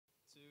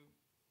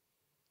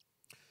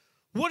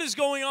What is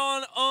going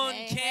on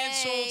Hey,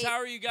 Uncanceled? hey. How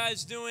are you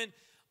guys doing?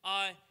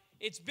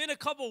 It's been a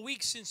couple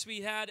weeks since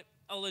we had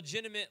a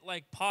legitimate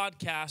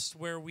podcast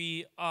where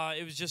we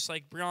it was just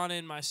like Brianna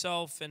and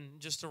myself and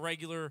just a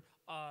regular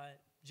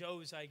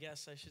Joe's, I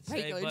guess I should say.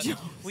 Regular But Joes.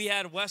 we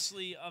had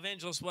Wesley,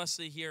 Evangelist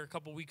Wesley, here a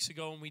couple weeks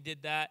ago, and we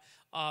did that.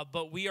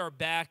 But we are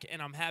back,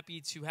 and I'm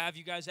happy to have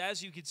you guys.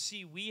 As you can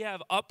see, we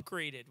have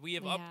upgraded. We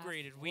have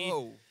upgraded.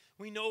 Whoa.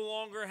 We no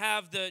longer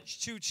have the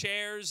two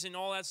chairs and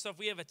all that stuff.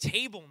 We have a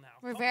table now.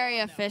 We're Come very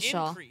on now.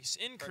 official.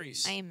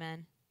 Increase.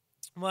 Amen.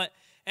 But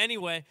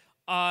anyway,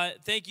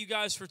 thank you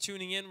guys for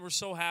tuning in. We're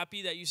so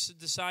happy that you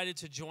decided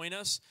to join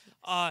us.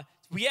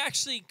 We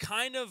actually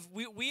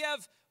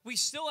we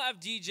still have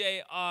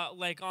DJ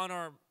on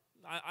our.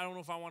 I don't know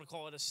if I want to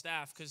call it a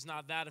staff because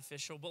not that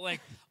official, but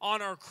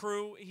on our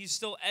crew, he's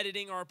still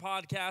editing our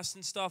podcast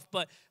and stuff.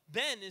 But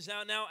Ben is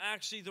now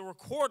actually the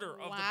recorder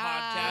of the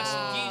podcast,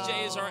 and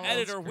DJ is our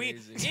editor. We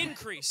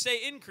say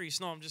increase.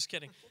 No, I'm just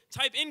kidding.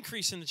 Type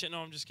increase in the chat. No,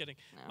 I'm just kidding.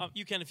 No.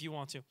 You can if you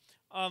want to.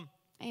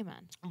 Amen.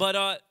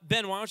 But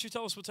Ben, why don't you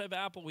tell us what type of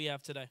apple we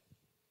have today?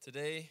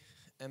 Today,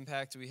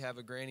 Impact, we have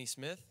a Granny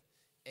Smith,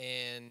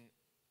 and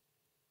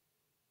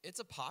it's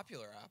a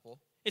popular apple.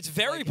 It's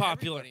very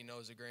popular. Everybody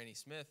knows a Granny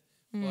Smith,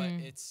 Mm.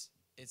 but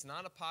it's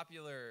not a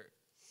popular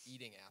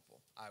eating apple,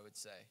 I would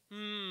say.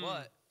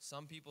 But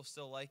some people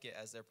still like it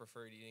as their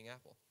preferred eating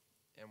apple,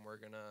 and we're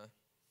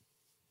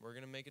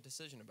gonna make a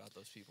decision about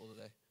those people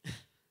today.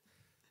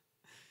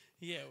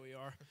 Yeah, we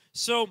are.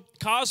 So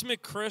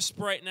Cosmic Crisp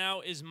right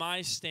now is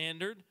my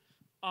standard.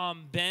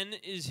 Ben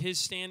his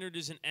standard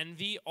is an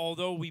Envy,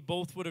 although we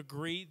both would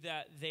agree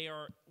that they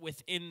are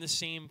within the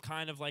same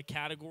kind of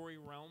category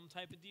realm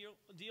type of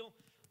deal.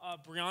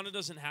 Brianna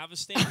doesn't have a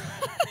standard. I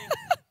don't think,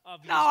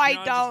 because No, I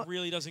Brianna don't. just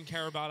really doesn't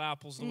care about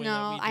apples the way that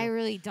No, we do. I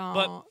really don't.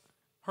 But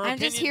her I'm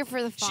just opinion- here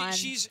for the fun.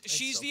 She's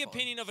so the fun.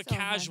 opinion of a So fun.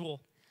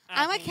 casual.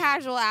 I'm a apple eater.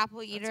 casual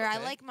apple eater. I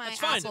okay. like my That's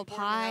fine. apple Important to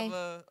pie. have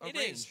a It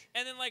range. is,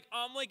 and then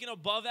I'm an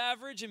above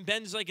average, and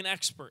Ben's an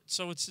expert.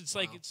 So it's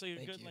Wow, a thank good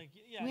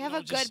you. yeah. We have no,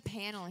 a just- good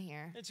panel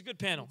here. It's a good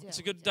panel. We It's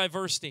a do, good we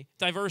do.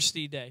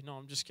 diversity day. No,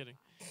 I'm just kidding.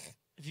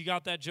 If you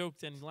got that joke,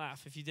 then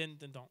laugh. If you didn't,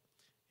 then don't.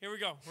 Here we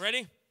go.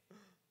 Ready?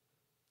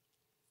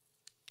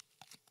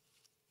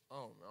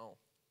 Oh no!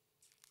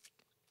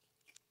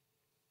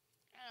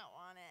 I don't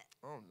want it.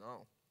 Oh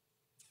no!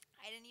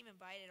 I didn't even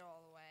bite it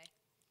all the way.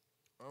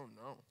 Oh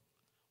no!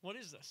 What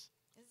is this?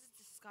 This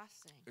is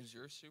disgusting. Is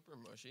yours super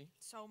mushy?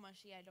 So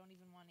mushy, I don't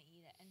even want to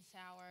eat it. And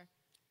sour.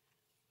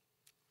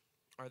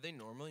 Are they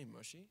normally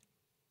mushy?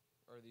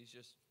 Or are these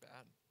just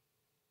bad?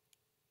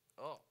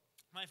 Oh.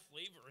 My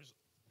flavor is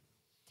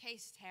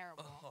Tastes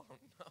terrible. Oh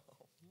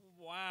no.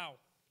 wow.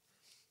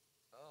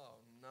 Oh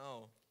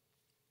no.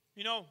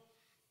 You know,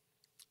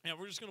 yeah,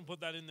 we're just gonna put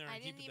that in there I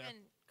and keep didn't it even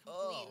there.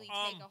 completely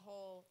Oh. take a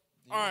whole.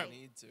 You All don't right.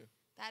 need to.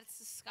 That's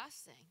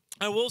disgusting.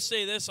 I will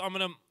say this.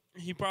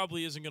 He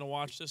probably isn't gonna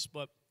watch this,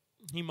 but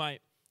he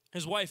might.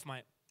 His wife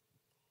might.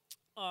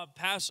 I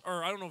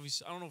don't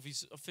know if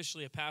he's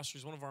officially a pastor.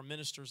 He's one of our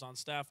ministers on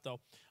staff, though.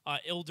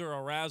 Ilder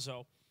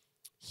Arazo.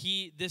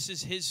 This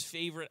is his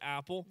favorite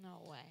apple.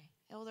 No way.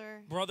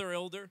 Elder, Brother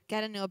Ilder,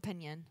 get a new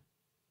opinion.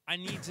 I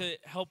need to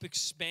help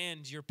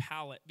expand your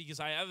palate because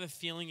I have a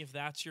feeling if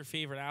that's your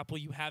favorite apple,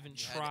 you haven't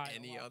You had tried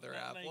any a lot. other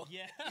apple?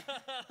 Yeah.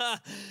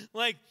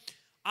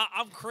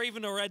 I'm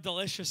craving a Red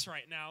Delicious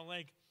right now.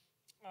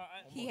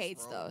 He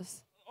hates Rome.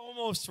 those.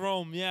 Almost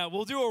Rome, yeah.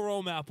 We'll do a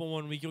Rome apple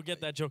one week. You'll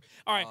get that joke.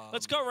 All right,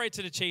 let's go right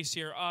to the chase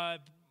here.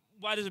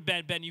 Why does it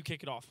Ben, you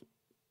kick it off.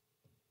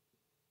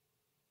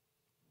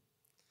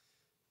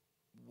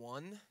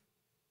 1,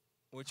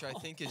 which I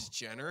think is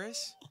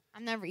generous.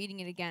 I'm never eating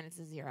it again. It's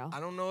a 0. I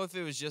don't know if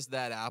it was just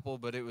that apple,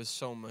 but it was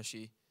so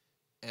mushy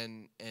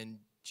and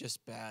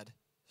just bad.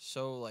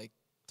 So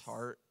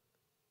tart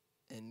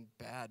and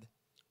bad.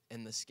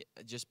 And the skin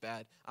just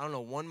bad. I don't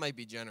know, 1 might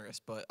be generous,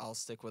 but I'll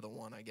stick with a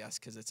 1, I guess,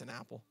 because it's an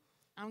apple.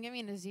 I'm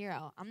giving it a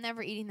 0. I'm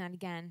never eating that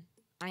again.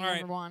 I All never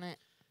right. want it.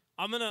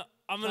 I'm gonna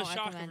Don't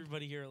shock recommend.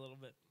 everybody here a little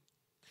bit.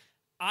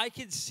 I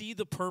could see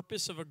the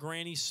purpose of a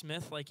Granny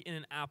Smith in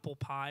an apple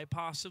pie,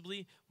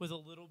 possibly with a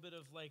little bit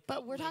of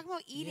But we're talking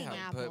about eating Yeah,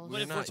 apples. but But we're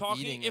if we're not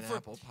talking, eating if an we're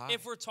apple pie.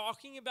 if we're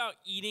talking about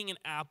eating an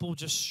apple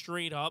just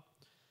straight up,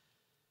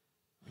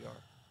 We are.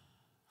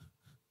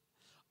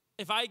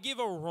 if I give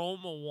a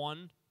Rome a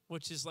 1,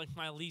 which is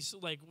my least,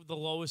 the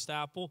lowest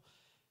apple,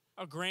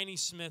 a Granny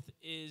Smith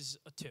is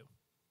a 2.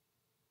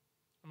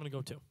 I'm gonna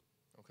go 2.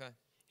 Okay.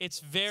 It's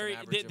very.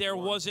 average of There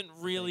 1, wasn't I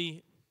think.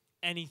 really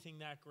anything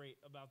that great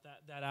about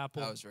that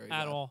apple That was very at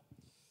bad. all.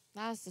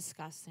 That was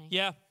disgusting.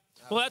 Yeah.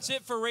 That Well, was that's bad.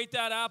 it for Rate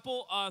That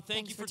Apple. Thank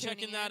Thanks you for for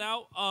checking tuning that in.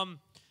 out.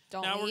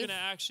 Don't Now we're leave. going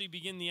to actually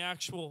begin the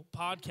actual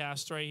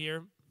podcast right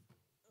here.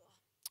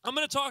 I'm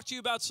going to talk to you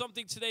about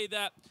something today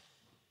that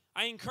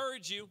I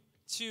encourage you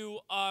to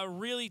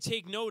really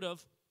take note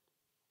of.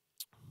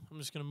 I'm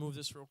just going to move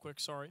this real quick.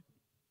 Sorry.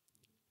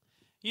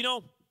 You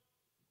know,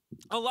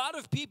 a lot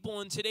of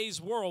people in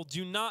today's world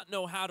do not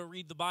know how to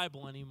read the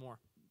Bible anymore.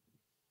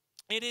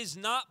 It is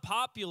not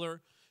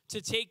popular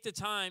to take the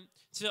time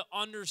to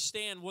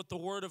understand what the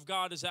Word of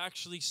God is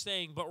actually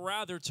saying, but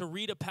rather to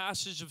read a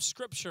passage of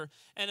Scripture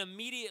and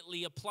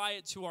immediately apply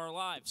it to our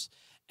lives.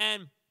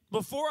 And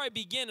before I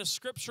begin, a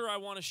scripture I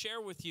want to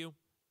share with you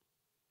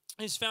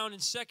is found in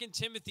 2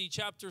 Timothy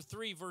chapter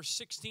 3, verse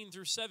 16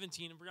 through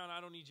 17. And Brianna,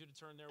 I don't need you to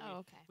turn there.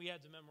 Okay. We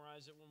had to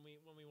memorize it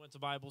when we went to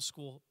Bible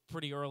school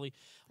pretty early.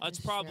 That It's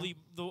is probably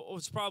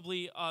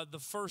the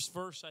first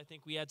verse I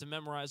think we had to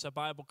memorize at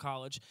Bible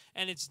college.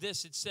 And it's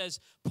this. It says,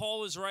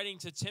 Paul is writing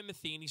to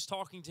Timothy, and he's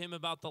talking to him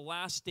about the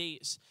last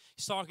days.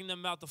 He's talking to him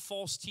about the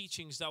false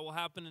teachings that will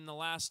happen in the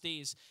last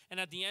days. And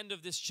at the end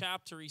of this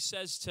chapter, he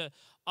says to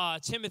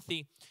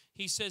Timothy,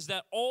 he says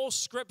that all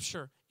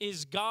Scripture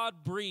is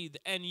God-breathed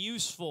and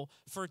useful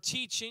for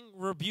teaching,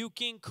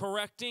 rebuking,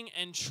 correcting,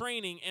 and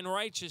training in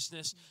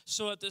righteousness,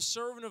 so that the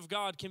servant of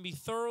God can be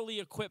thoroughly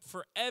equipped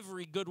for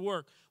every good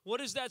work. What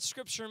does that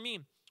Scripture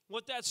mean?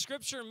 What that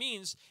Scripture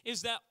means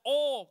is that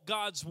all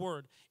God's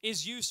Word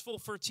is useful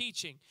for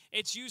teaching.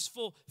 It's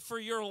useful for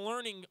your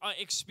learning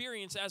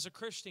experience as a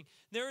Christian.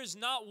 There is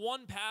not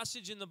one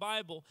passage in the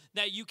Bible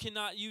that you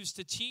cannot use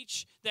to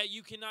teach, that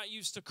you cannot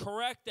use to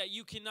correct, that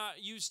you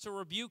cannot use to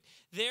rebuke.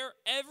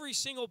 Every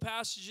single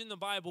passage in the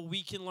Bible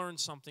we can learn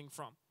something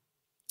from.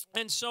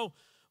 And so,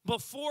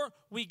 before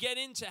we get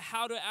into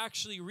how to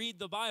actually read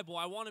the Bible,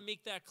 I want to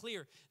make that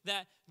clear,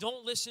 that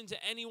don't listen to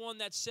anyone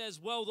that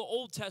says, well, the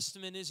Old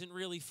Testament isn't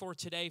really for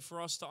today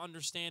for us to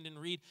understand and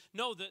read.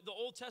 No, the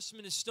Old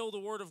Testament is still the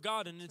Word of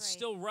God, and it's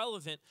still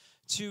relevant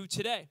to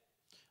today.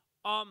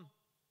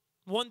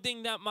 One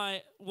thing that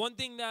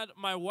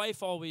my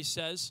wife always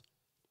says,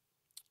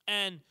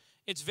 and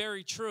it's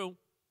very true,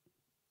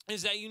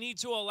 is that you need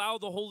to allow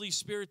the Holy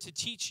Spirit to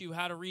teach you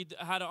how to read,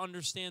 how to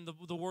understand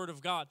the Word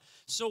of God.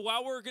 So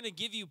while we're going to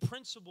give you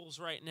principles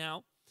right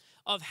now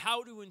of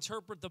how to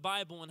interpret the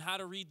Bible and how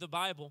to read the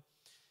Bible,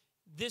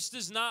 this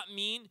does not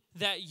mean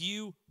that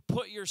you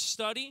put your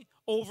study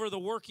over the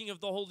working of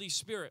the Holy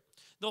Spirit.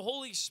 The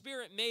Holy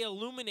Spirit may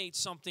illuminate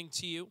something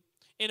to you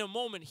in a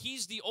moment.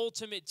 He's the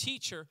ultimate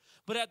teacher,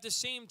 but at the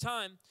same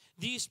time,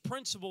 these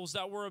principles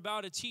that we're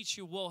about to teach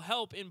you will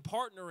help in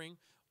partnering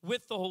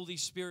with the Holy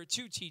Spirit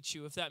to teach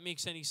you, if that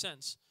makes any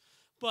sense.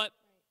 But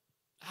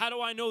how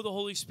do I know the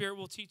Holy Spirit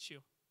will teach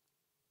you?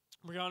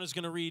 Brianna's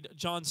going to read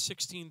John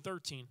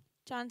 16:13.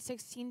 John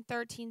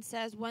 16:13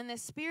 says, when the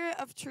Spirit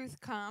of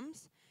truth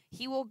comes,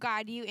 he will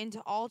guide you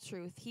into all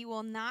truth. He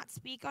will not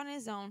speak on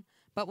his own,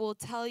 but will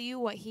tell you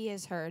what he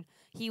has heard.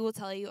 He will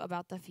tell you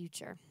about the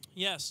future.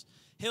 Yes.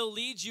 He'll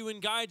lead you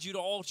and guide you to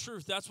all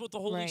truth. That's what the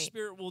Holy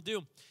Spirit will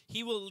do.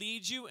 He will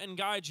lead you and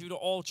guide you to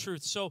all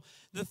truth. So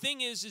the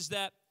thing is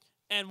that,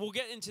 and we'll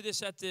get into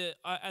this at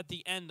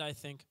the end, I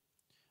think.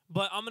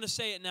 But I'm going to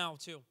say it now,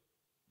 too.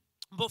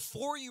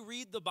 Before you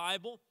read the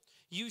Bible,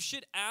 you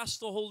should ask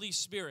the Holy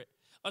Spirit,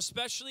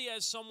 especially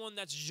as someone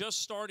that's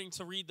just starting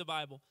to read the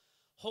Bible.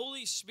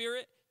 Holy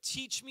Spirit,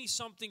 teach me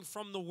something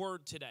from the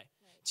Word today.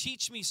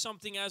 Teach me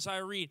something as I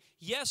read.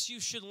 Yes, you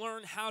should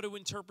learn how to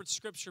interpret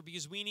Scripture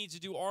because we need to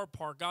do our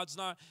part. God's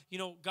not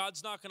going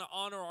to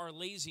honor our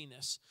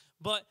laziness.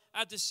 But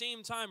at the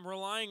same time,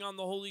 relying on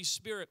the Holy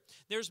Spirit.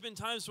 There's been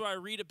times where I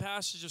read a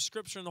passage of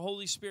Scripture and the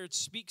Holy Spirit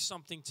speaks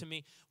something to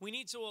me. We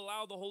need to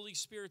allow the Holy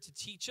Spirit to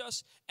teach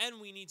us,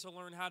 and we need to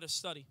learn how to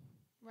study.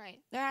 Right.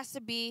 There has to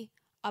be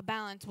a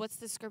balance. What's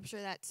the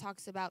scripture that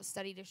talks about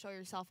study to show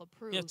yourself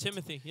approved? Yeah,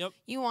 Timothy. Yep.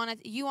 You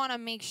want to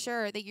make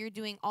sure that you're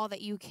doing all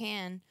that you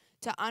can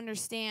to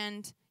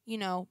understand,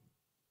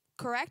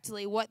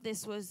 correctly what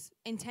this was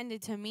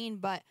intended to mean,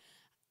 but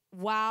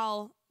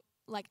while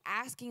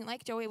asking,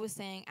 like Joey was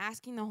saying,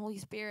 asking the Holy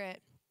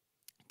Spirit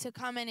to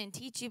come in and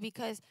teach you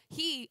because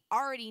he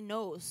already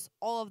knows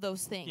all of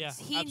those things. Yeah,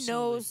 he absolutely.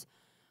 knows,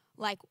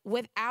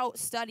 without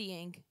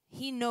studying,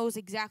 he knows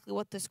exactly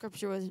what the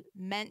scripture was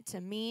meant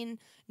to mean,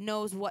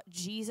 knows what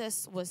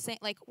Jesus was saying,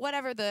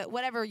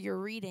 whatever you're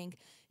reading,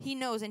 he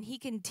knows, and he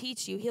can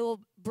teach you.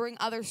 He'll bring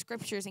other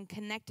scriptures and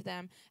connect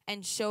them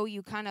and show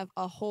you kind of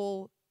a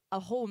whole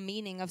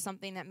meaning of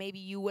something that maybe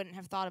you wouldn't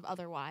have thought of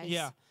otherwise.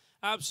 Yeah.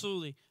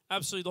 Absolutely.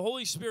 Absolutely. The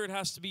Holy Spirit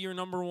has to be your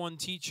number one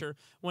teacher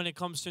when it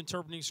comes to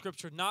interpreting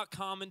Scripture, not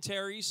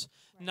commentaries,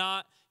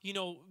 not,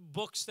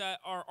 books that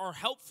are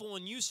helpful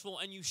and useful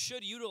and you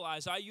should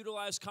utilize. I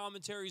utilize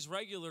commentaries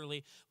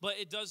regularly, but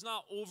it does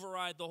not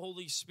override the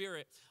Holy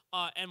Spirit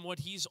and what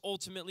he's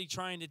ultimately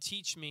trying to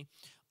teach me.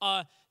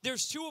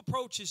 There's two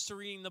approaches to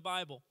reading the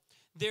Bible.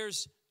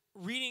 There's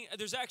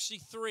actually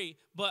three,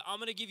 but I'm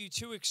going to give you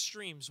two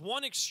extremes.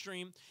 One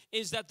extreme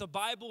is that the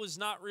Bible is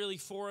not really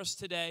for us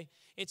today.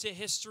 It's a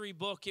history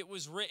book. It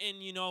was written,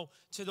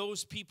 to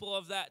those people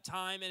of that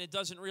time, and it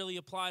doesn't really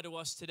apply to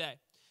us today.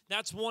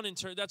 That's one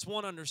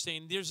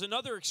understanding. There's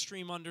another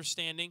extreme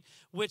understanding,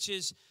 which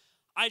is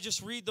I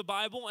just read the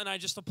Bible and I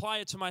just apply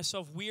it to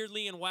myself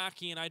weirdly and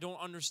wacky, and I don't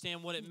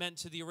understand what it meant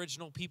to the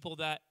original people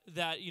that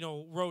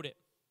wrote it.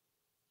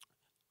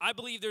 I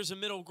believe there's a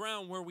middle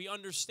ground where we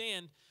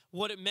understand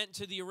what it meant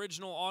to the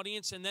original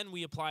audience, and then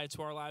we apply it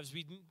to our lives.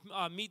 We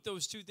meet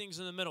those two things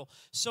in the middle.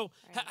 So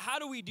how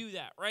do we do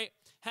that, right?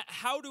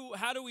 How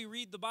do we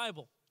read the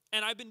Bible?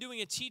 and I've been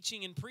doing a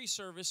teaching in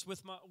pre-service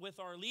with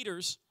our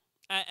leaders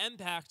at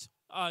Impact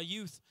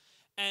Youth.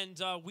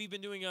 And we've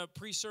been doing a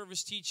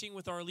pre-service teaching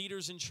with our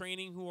leaders in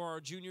training who are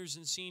our juniors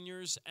and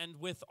seniors, and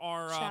with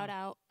our Shout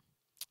out.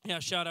 Yeah,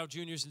 shout out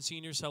juniors and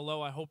seniors.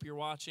 Hello, I hope you're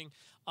watching.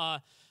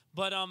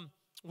 But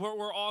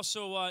we're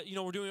also,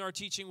 we're doing our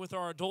teaching with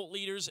our adult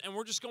leaders, and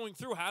we're just going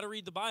through how to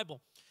read the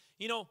Bible.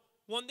 You know,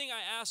 one thing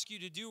I ask you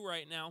to do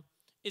right now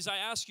is I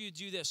ask you to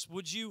do this.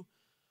 Would you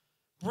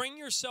bring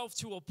yourself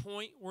to a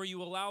point where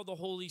you allow the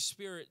Holy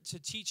Spirit to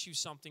teach you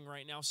something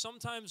right now?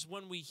 Sometimes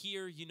when we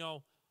hear,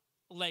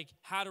 like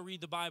how to read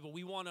the Bible,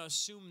 we want to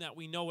assume that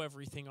we know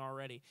everything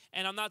already.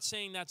 And I'm not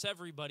saying that's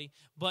everybody,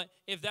 but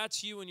if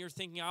that's you and you're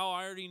thinking, oh,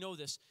 I already know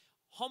this,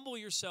 humble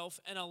yourself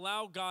and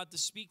allow God to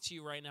speak to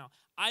you right now.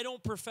 I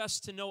don't profess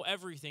to know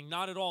everything,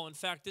 not at all. In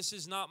fact, this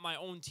is not my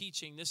own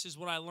teaching. This is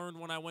what I learned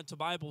when I went to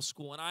Bible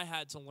school, and I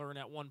had to learn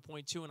at one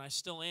point too, and I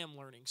still am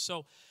learning.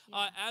 So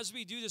as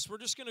we do this, we're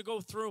just going to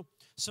go through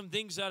some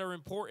things that are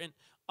important.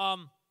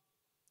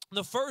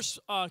 The first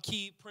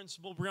key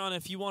principle, Brianna,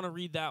 if you want to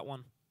read that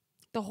one.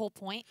 The whole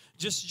point?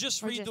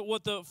 Just read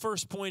what the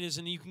first point is,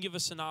 and you can give a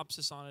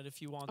synopsis on it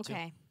if you want to.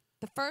 Okay.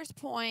 The first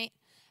point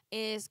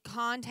is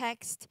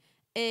context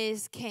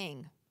is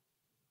king.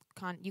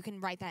 You can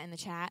write that in the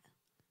chat.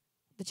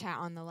 The chat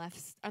on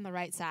the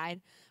right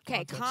side.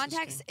 Okay,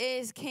 context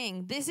is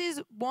king. This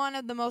is one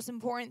of the most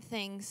important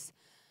things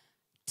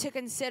to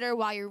consider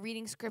while you're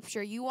reading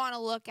scripture. You want to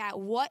look at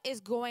what is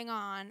going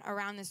on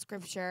around the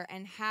scripture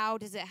and how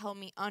does it help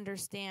me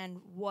understand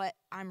what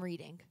I'm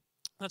reading.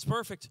 That's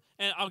perfect.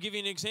 And I'll give you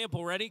an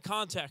example. Ready?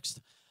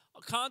 Context.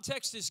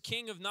 Context is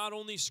king of not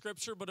only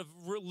scripture, but of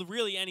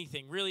really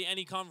anything, really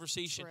any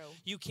conversation. True.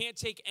 You can't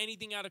take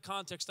anything out of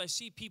context. I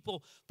see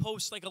people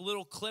post like a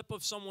little clip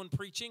of someone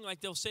preaching, like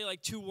they'll say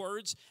like 2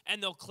 words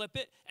and they'll clip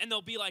it and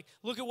they'll be like,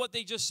 look at what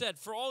they just said.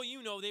 For all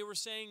you know, they were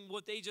saying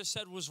what they just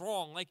said was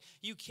wrong. Like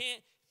you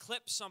can't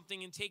clip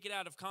something and take it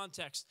out of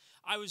context.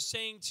 I was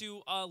saying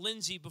to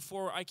Lindsay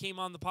before I came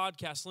on the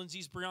podcast,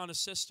 Lindsay's Brianna's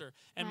sister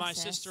and my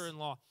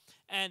sister-in-law,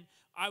 and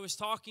I was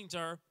talking to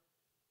her,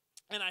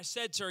 and I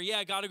said to her, yeah,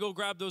 I got to go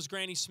grab those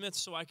Granny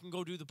Smiths so I can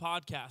go do the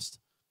podcast.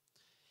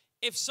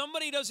 If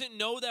somebody doesn't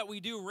know that we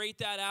do Rate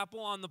That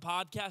Apple on the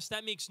podcast,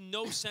 that makes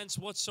no sense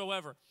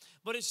whatsoever.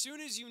 But as soon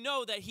as you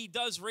know that he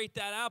does Rate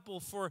That Apple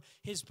for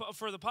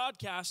the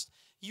podcast,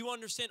 you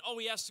understand, oh,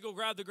 he has to go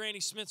grab the Granny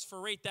Smiths for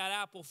Rate That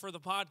Apple for the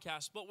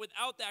podcast. But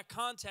without that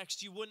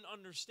context, you wouldn't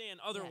understand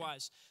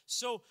otherwise. Yeah.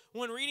 So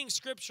when reading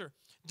scripture,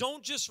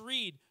 don't just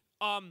read,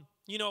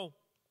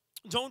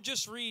 don't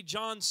just read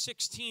John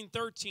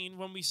 16:13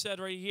 when we said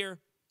right here,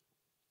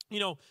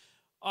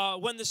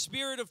 when the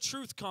Spirit of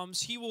truth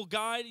comes, he will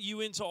guide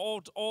you into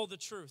all the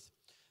truth.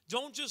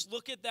 Don't just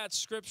look at that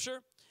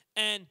scripture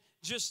and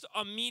just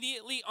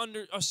immediately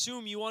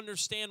assume you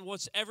understand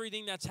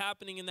everything that's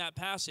happening in that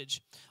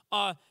passage.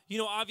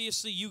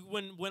 Obviously,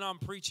 when I'm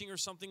preaching or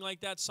something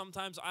like that,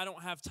 sometimes I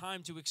don't have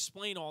time to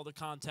explain all the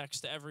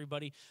context to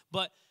everybody,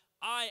 but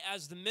I,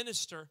 as the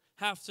minister,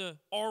 have to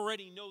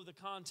already know the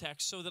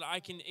context so that I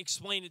can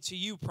explain it to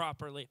you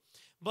properly.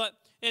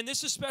 And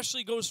this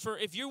especially goes for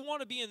if you want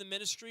to be in the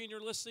ministry and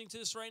you're listening to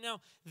this right now,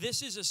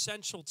 this is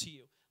essential to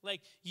you. Like,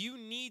 you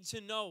need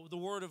to know the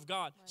Word of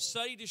God. Right.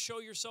 Study to show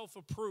yourself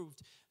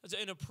approved, as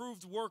an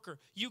approved worker.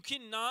 You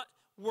cannot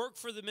work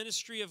for the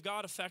ministry of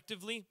God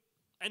effectively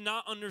and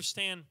not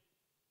understand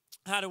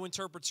how to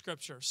interpret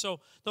Scripture.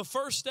 So the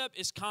first step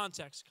is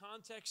context.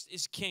 Context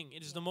is king.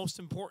 It is the most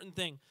important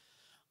thing.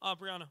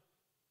 Brianna.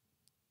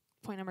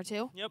 Point number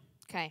 2? Yep.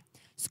 Okay.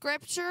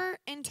 Scripture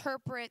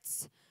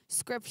interprets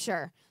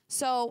Scripture.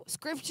 So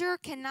Scripture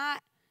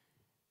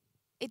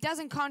it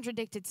doesn't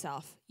contradict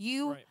itself.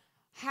 You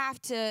have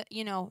to,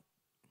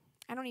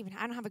 I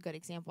don't have a good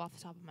example off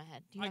the top of my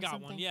head. Do you have got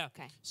something? One, yeah.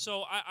 Okay.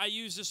 So I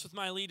used this with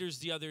my leaders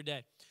the other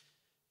day.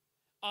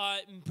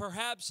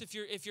 Perhaps if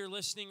you're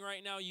listening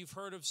right now, you've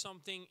heard of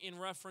something in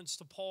reference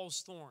to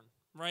Paul's thorn,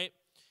 right?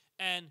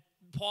 And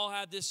Paul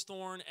had this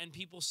thorn, and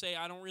people say,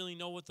 I don't really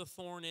know what the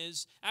thorn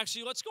is.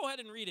 Actually, let's go ahead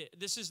and read it.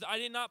 I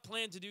did not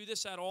plan to do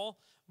this at all,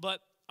 but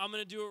I'm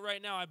going to do it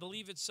right now. I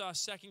believe it's 2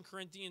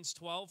 Corinthians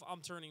 12.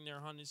 I'm turning there,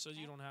 honey, so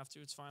you don't have to.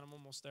 It's fine. I'm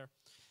almost there.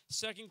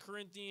 2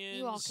 Corinthians.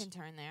 You all can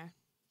turn there,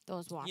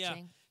 those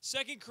watching.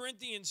 Yeah. 2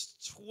 Corinthians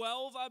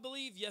 12, I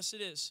believe. Yes,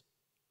 it is.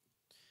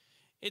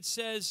 It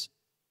says,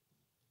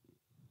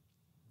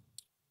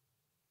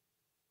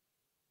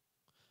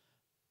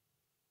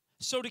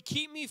 so to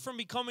keep me from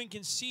becoming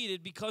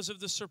conceited because of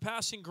the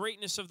surpassing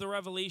greatness of the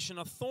revelation,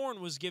 a thorn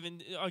was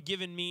given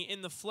me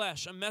in the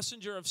flesh, a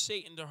messenger of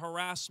Satan to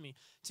harass me,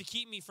 to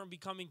keep me from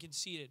becoming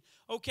conceited.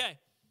 Okay,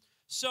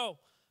 so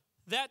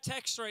that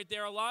text right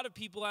there, a lot of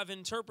people have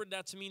interpreted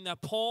that to mean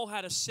that Paul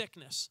had a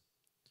sickness.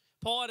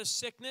 Paul had a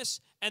sickness,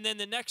 and then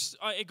the next,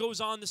 it goes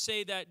on to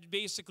say that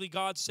basically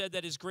God said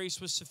that his grace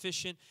was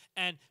sufficient,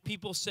 and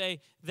people say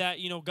that,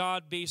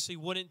 God basically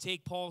wouldn't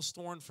take Paul's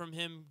thorn from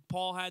him.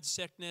 Paul had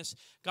sickness.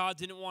 God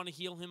didn't want to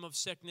heal him of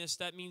sickness.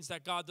 That means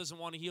that God doesn't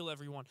want to heal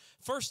everyone.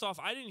 First off,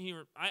 I didn't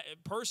hear,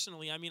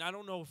 personally, I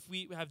don't know if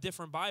we have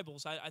different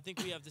Bibles. I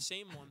think we have the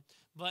same one.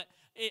 But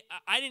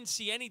I didn't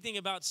see anything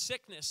about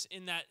sickness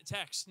in that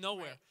text,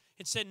 nowhere. Right.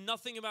 It said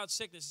nothing about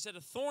sickness. It said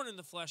a thorn in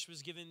the flesh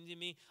was given to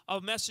me,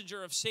 a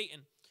messenger of Satan.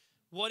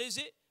 What is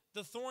it?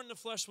 The thorn in the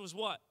flesh was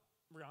what,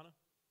 Brianna?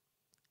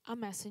 A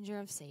messenger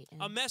of Satan.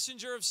 A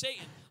messenger of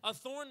Satan. A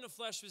thorn in the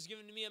flesh was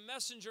given to me, a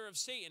messenger of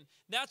Satan.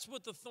 That's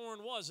what the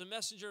thorn was, a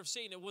messenger of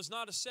Satan. It was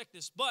not a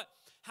sickness. But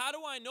how do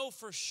I know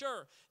for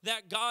sure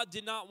that God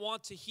did not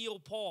want to heal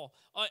Paul?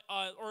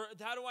 Or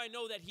how do I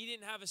know that he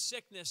didn't have a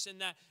sickness and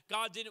that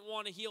God didn't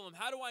want to heal him?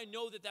 How do I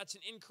know that that's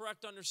an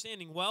incorrect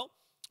understanding? Well,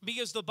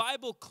 because the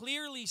Bible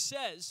clearly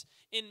says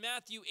in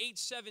Matthew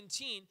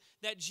 8:17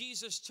 that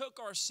Jesus took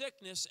our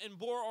sickness and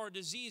bore our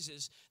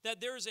diseases, that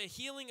there is a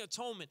healing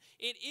atonement.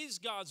 It is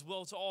God's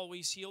will to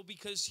always heal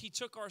because he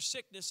took our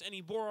sickness and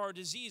he bore our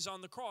disease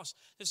on the cross.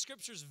 The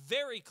scripture's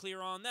very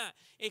clear on that.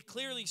 It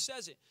clearly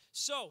says it.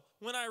 So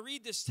when I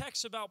read this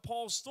text about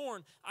Paul's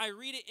thorn, I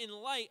read it in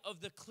light of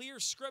the clear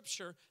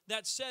scripture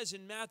that says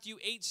in Matthew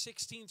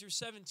 8:16 through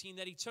 17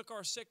 that he took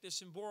our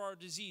sickness and bore our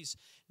disease.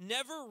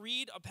 Never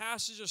read a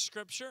passage of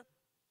scripture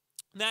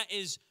that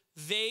is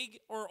vague,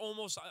 or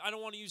almost, I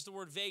don't want to use the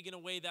word vague in a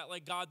way that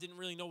like God didn't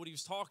really know what he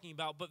was talking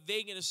about, but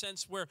vague in a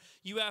sense where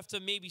you have to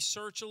maybe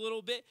search a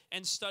little bit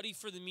and study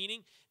for the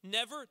meaning.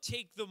 Never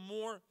take the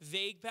more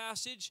vague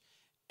passage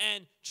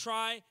and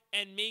try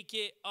and make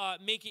it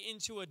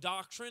into a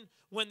doctrine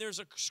when there's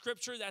a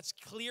scripture that's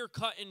clear,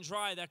 cut, and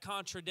dry that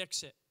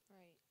contradicts it. Right.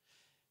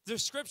 The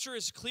scripture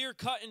is clear,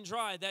 cut, and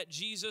dry that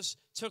Jesus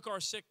took our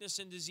sickness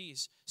and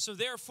disease. So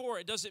therefore,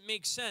 it doesn't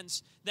make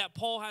sense that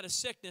Paul had a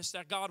sickness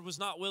that God was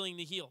not willing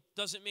to heal.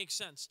 Doesn't make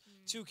sense.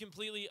 Two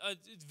completely,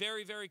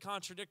 very, very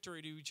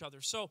contradictory to each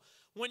other. So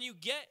when you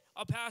get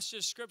a passage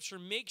of scripture,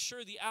 make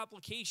sure the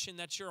application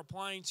that you're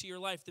applying to your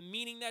life, the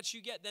meaning that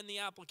you get, then the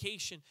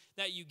application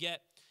that you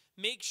get,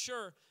 make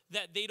sure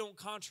that they don't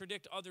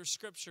contradict other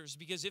scriptures,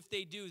 because if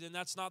they do, then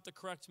that's not the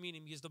correct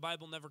meaning, because the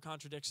Bible never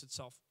contradicts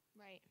itself.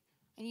 Right.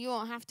 And you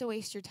won't have to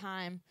waste your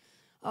time.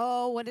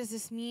 Oh, what does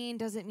this mean?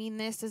 Does it mean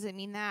this? Does it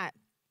mean that?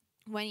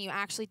 When you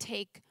actually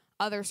take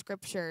other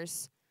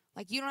scriptures,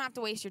 like you don't have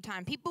to waste your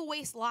time. People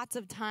waste lots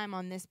of time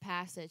on this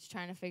passage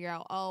trying to figure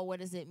out, oh, what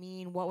does it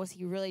mean? What was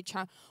he really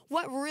trying?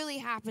 What really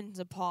happened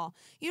to Paul?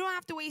 You don't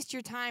have to waste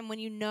your time when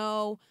you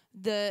know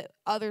the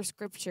other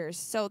scriptures.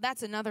 So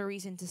that's another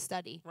reason to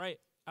study. Right.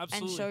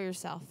 Absolutely. And show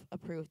yourself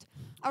approved.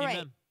 All right.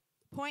 Amen.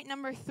 Point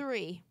number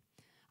 3.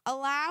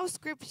 Allow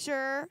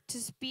scripture to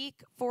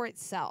speak for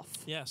itself.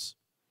 Yes.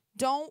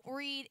 Don't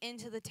read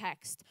into the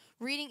text.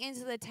 Reading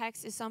into the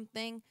text is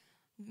something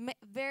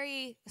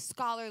very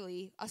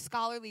scholarly, a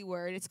scholarly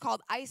word. It's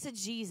called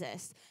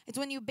eisegesis. It's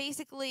when you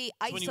basically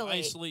isolate. When you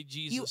isolate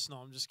Jesus. No,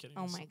 I'm just kidding.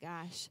 Oh my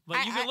gosh.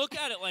 But you can look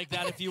at it like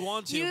that if you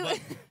want to. But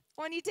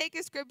when you take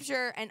a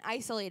scripture and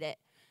isolate it,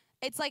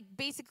 it's like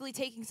basically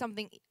taking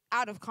something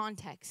out of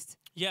context.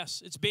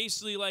 yes, it's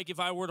basically like if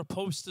I were to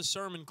post a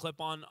sermon clip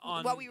on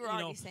What we were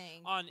already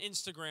saying. on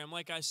Instagram,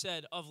 like I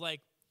said, of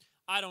like,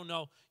 I don't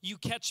know, you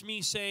catch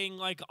me saying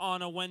like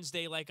on a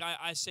Wednesday, like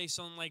I say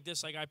something like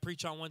this, like I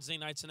preach on Wednesday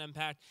nights in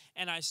Impact,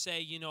 and I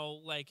say,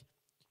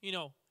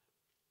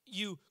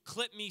 you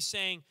clip me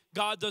saying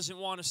God doesn't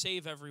want to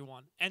save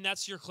everyone, and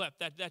that's your clip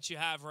that you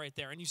have right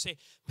there, and you say,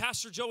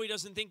 Pastor Joey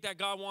doesn't think that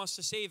God wants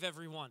to save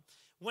everyone.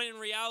 When in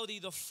reality,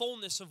 the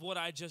fullness of what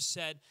I just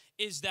said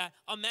is that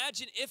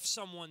imagine if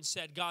someone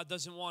said God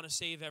doesn't want to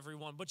save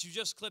everyone, but you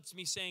just clipped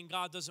me saying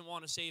God doesn't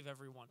want to save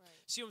everyone. Right.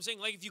 See what I'm saying?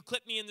 Like if you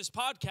clip me in this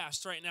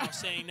podcast right now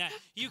saying that,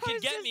 you can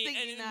get me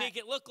and make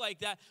it look like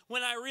that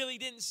when I really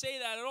didn't say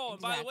that at all.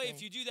 Exactly. And by the way,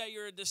 if you do that,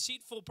 you're a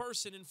deceitful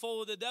person and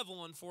full of the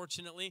devil,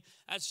 unfortunately.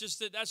 That's just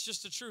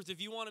the truth. If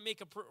you want to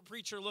make a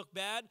preacher look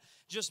bad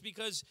just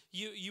because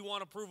you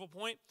want to prove a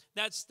point,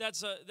 that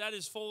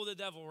is full of the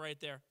devil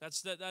right there.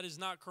 That is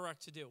not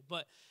correct to do.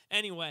 But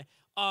anyway,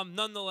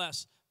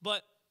 nonetheless,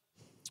 but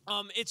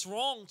it's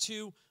wrong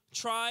to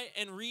try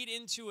and read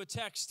into a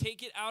text,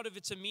 take it out of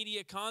its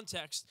immediate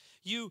context.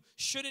 You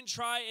shouldn't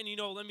try and,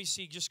 let me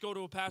see, just go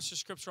to a passage of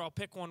scripture. I'll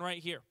pick one right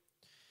here.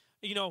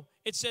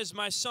 It says,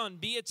 my son,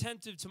 be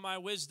attentive to my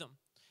wisdom.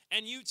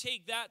 And you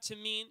take that to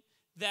mean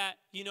that,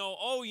 you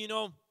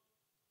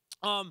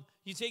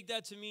take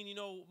that to mean,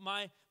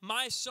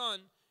 my son,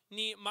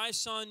 needs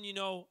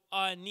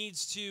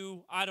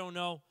to, I don't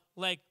know,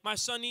 like, my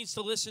son needs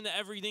to listen to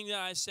everything that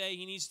I say.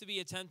 He needs to be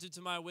attentive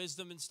to my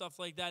wisdom and stuff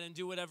like that and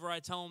do whatever I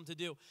tell him to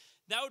do.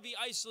 That would be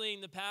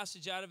isolating the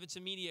passage out of its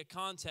immediate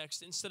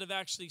context instead of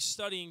actually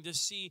studying to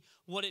see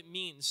what it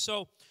means.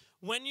 So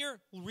when you're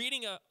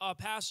reading a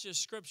passage of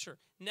Scripture,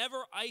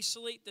 never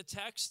isolate the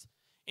text.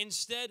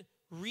 Instead,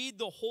 read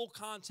the whole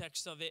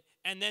context of it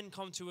and then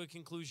come to a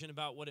conclusion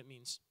about what it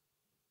means.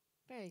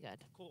 Very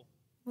good. Cool.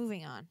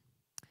 Moving on.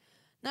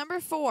 Number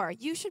 4,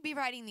 you should be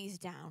writing these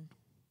down.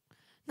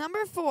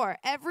 Number 4,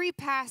 every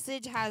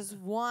passage has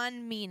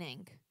one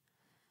meaning.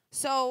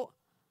 So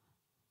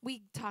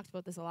we talked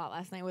about this a lot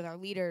last night with our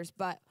leaders,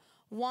 but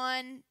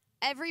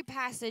every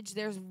passage,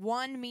 there's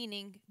one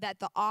meaning that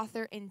the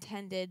author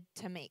intended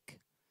to make.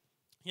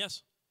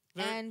 Yes.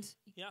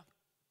 Yeah.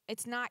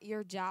 It's not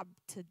your job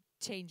to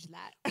change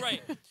that.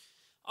 Right.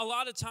 A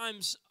lot of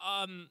times,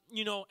 and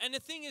the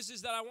thing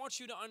is that I want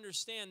you to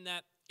understand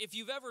that if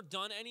you've ever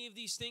done any of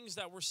these things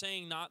that we're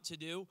saying not to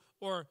do,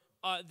 or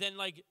then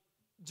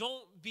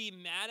don't be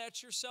mad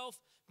at yourself,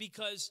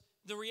 because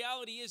the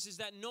reality is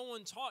that no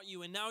one taught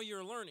you, and now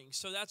you're learning.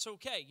 So that's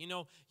okay.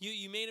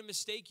 You made a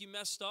mistake, you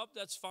messed up,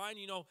 that's fine.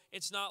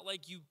 It's not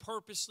like you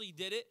purposely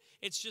did it.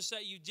 It's just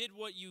that you did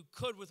what you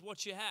could with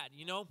what you had,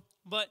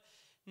 But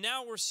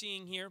now we're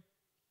seeing here,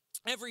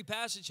 every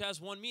passage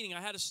has one meaning.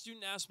 I had a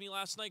student ask me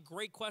last night,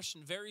 great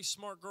question, very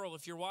smart girl.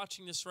 If you're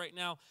watching this right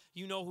now,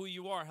 you know who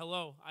you are.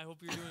 Hello, I hope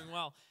you're doing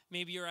well.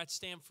 Maybe you're at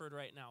Stanford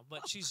right now,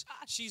 but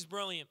she's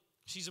brilliant.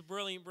 She's a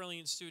brilliant,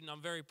 brilliant student.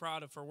 I'm very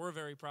proud of her. We're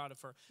very proud of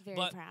her. Very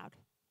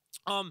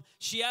proud.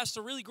 She asked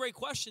a really great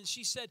question.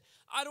 She said,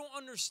 I don't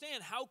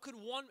understand. How could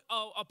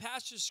a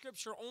passage of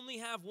Scripture only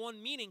have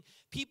one meaning?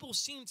 People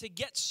seem to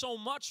get so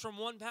much from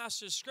one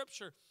passage of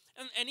Scripture.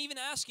 And even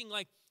asking,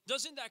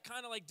 doesn't that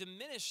kind of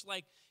diminish,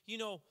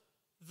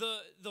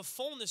 the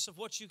fullness of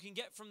what you can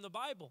get from the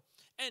Bible?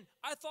 And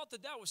I thought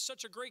that was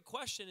such a great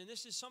question, and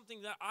this is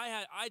something that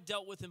I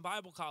dealt with in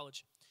Bible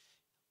college.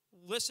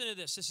 Listen to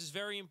this. This is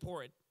very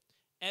important.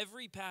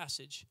 Every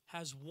passage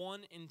has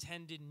one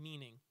intended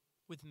meaning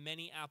with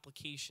many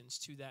applications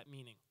to that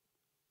meaning.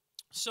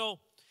 So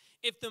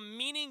if the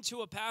meaning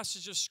to a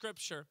passage of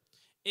Scripture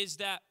is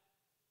that,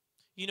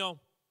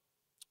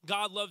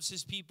 God loves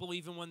his people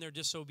even when they're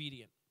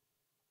disobedient,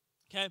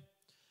 okay?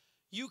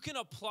 You can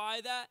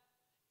apply that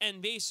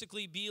and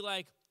basically be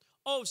like,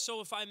 oh, so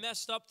if I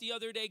messed up the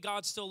other day,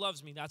 God still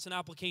loves me. That's an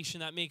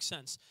application that makes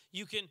sense.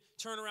 You can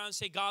turn around and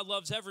say God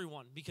loves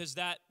everyone because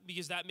that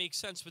makes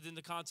sense within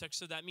the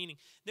context of that meaning.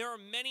 There are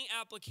many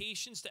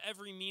applications to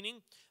every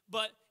meaning,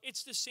 but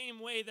it's the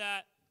same way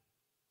that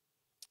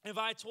if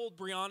I told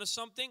Brianna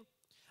something,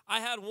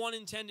 I had one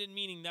intended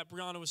meaning that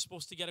Brianna was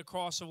supposed to get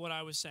across of what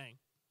I was saying.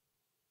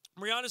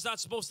 Brianna's not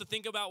supposed to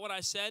think about what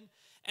I said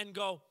and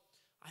go,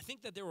 I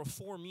think that there were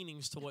 4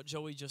 meanings to what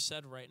Joey just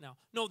said right now.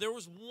 No, there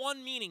was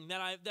one meaning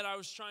that I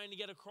was trying to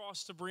get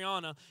across to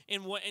Brianna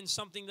in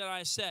something that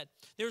I said.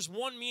 There's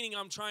one meaning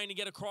I'm trying to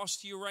get across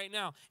to you right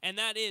now, and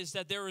that is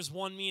that there is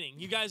one meaning.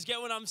 You guys get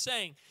what I'm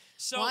saying?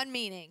 So one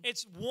meaning.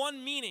 It's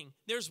one meaning.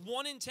 There's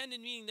one intended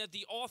meaning that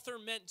the author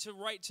meant to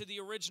write to the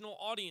original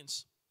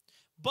audience.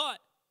 But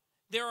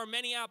there are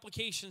many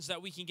applications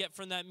that we can get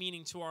from that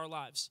meaning to our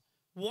lives.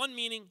 One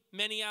meaning,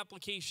 many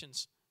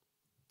applications.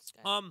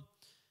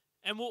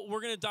 And we're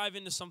going to dive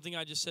into something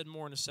I just said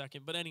more in a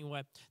second. But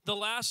anyway, the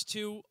last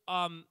two,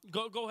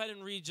 go ahead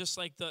and read just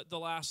the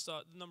last,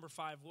 number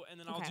 5. And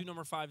then I'll do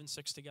number 5 and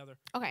 6 together.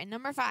 Okay,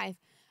 number 5.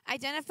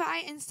 Identify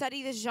and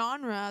study the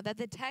genre that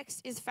the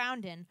text is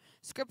found in.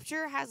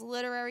 Scripture has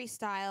literary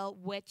style,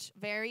 which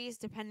varies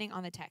depending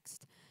on the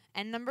text.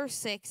 And number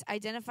 6,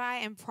 identify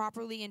and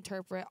properly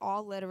interpret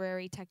all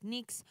literary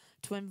techniques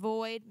to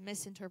avoid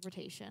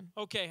misinterpretation.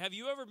 Okay, have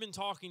you ever been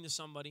talking to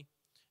somebody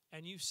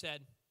and you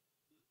said,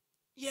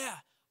 yeah,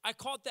 I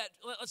caught that,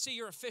 let's say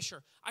you're a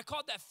fisher. I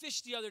caught that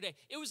fish the other day.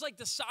 It was like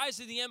the size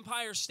of the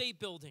Empire State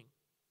Building.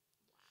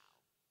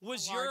 Wow.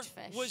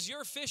 Was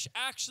your fish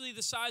actually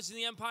the size of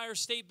the Empire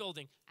State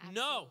Building?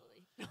 Absolutely. No.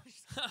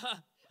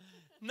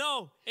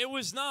 No, it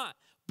was not.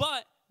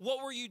 But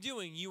what were you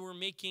doing? You were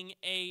making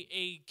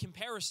a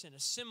comparison, a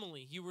simile.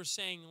 You were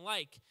saying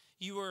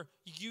you were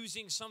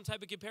using some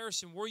type of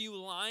comparison. Were you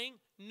lying?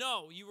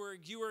 No, you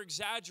were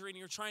exaggerating.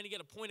 You were trying to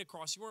get a point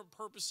across. You weren't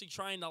purposely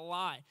trying to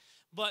lie.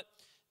 But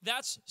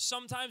that's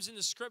sometimes in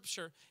the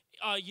Scripture,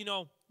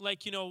 the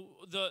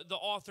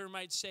author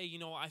might say,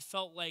 I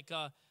felt like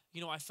a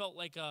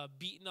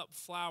beaten up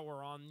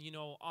flower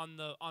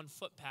on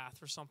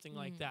footpath or something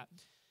like that.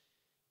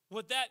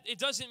 It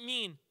doesn't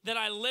mean that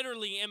I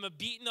literally am a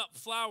beaten up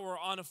flower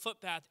on a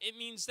footpath. It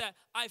means that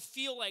I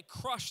feel like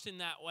crushed in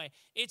that way.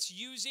 It's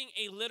using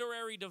a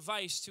literary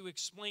device to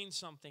explain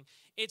something.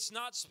 It's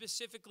not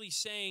specifically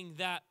saying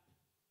that,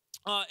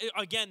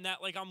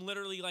 that I'm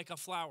literally like a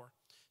flower.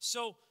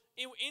 So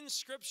in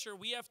Scripture,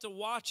 we have to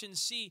watch and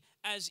see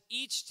as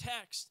each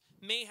text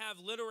may have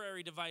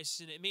literary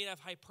devices in it. It may have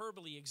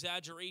hyperbole,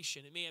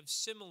 exaggeration. It may have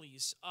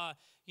similes,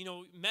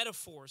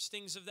 metaphors,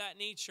 things of that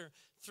nature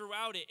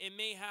throughout it. It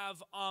may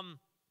have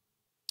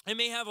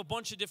a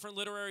bunch of different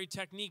literary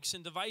techniques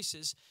and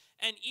devices.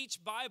 And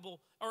each Bible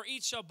or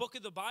each book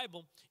of the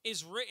Bible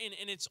is written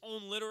in its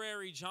own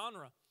literary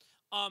genre.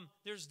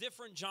 There's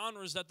different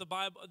genres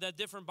that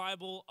different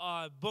Bible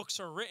books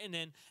are written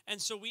in,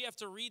 and so we have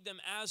to read them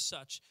as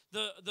such.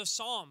 The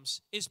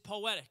Psalms is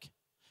poetic.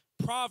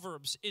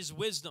 Proverbs is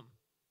wisdom.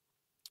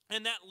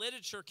 And that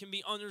literature can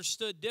be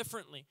understood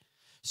differently.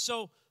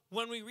 So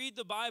when we read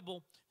the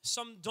Bible,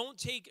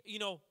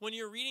 when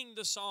you're reading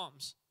the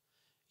Psalms,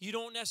 you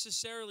don't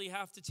necessarily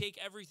have to take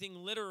everything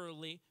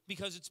literally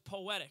because it's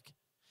poetic.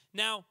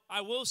 Now,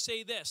 I will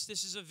say this.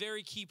 This is a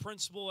very key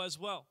principle as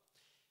well.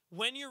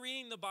 When you're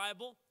reading the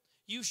Bible,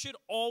 you should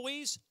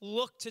always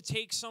look to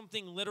take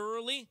something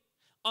literally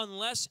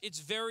unless it's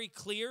very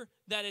clear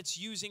that it's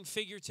using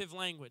figurative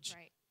language.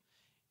 Right.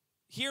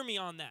 Hear me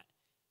on that.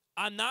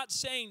 I'm not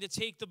saying to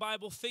take the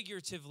Bible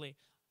figuratively.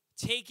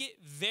 Take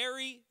it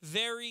very,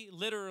 very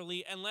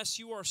literally unless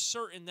you are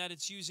certain that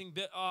it's using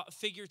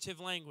figurative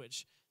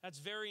language. That's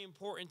very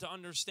important to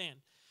understand.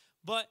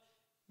 But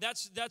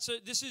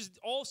this is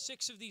all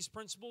 6 of these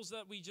principles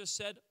that we just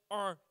said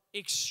are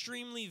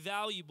extremely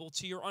valuable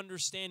to your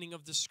understanding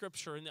of the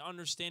Scripture and the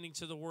understanding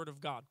to the Word of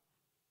God.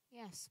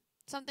 Yes.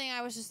 Something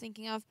I was just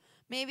thinking of.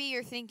 Maybe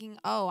you're thinking,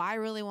 oh, I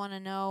really want to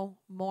know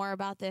more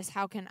about this.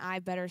 How can I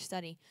better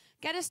study?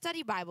 Get a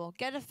study Bible.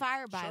 Get a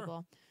fire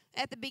Bible.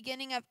 At the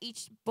beginning of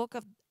each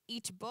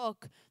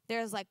book,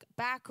 there's like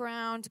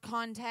background,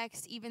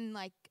 context, even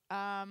like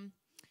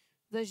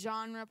the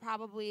genre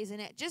probably is in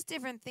it. Just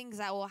different things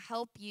that will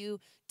help you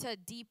to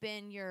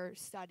deepen your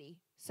study.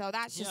 So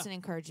that's just an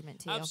encouragement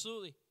to you.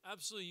 Absolutely.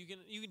 Absolutely.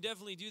 You can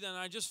definitely do that. And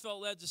I just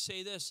felt led to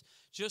say this,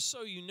 just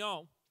so you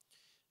know,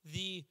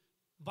 the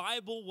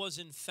Bible was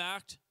in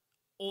fact,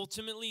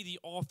 ultimately the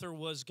author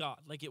was God.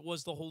 Like it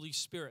was the Holy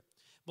Spirit.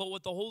 But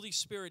what the Holy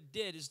Spirit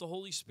did is the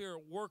Holy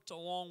Spirit worked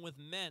along with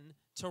men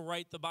to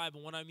write the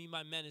Bible. What I mean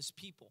by men is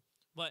people.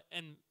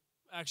 And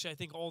actually I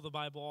think all the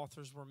Bible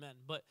authors were men.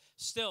 But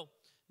still,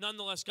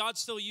 nonetheless, God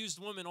still used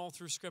women all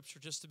through Scripture,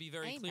 just to be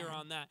very clear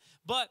on that.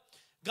 But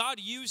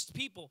God used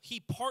people. He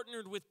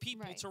partnered with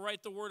people to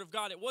write the Word of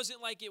God. It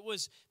wasn't like it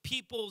was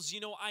people's,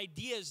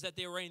 ideas that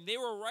they were writing. They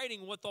were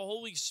writing what the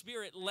Holy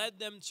Spirit led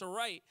them to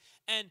write,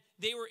 and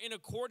they were in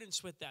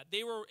accordance with that.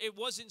 It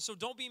wasn't, so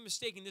don't be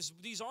mistaken.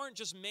 These aren't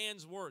just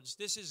man's words.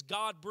 This is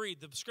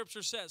God-breathed. The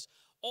Scripture says,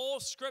 all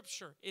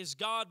Scripture is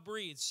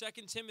God-breathed.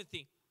 2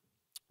 Timothy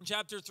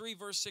chapter 3,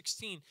 verse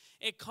 16.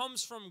 It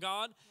comes from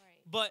God.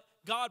 But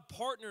God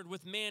partnered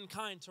with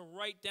mankind to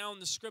write down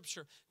the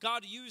Scripture.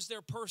 God used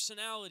their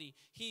personality.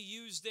 He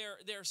used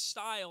their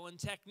style and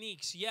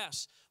techniques,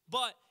 yes.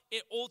 But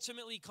it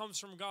ultimately comes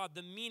from God.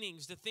 The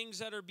meanings, the things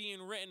that are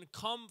being written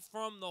come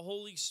from the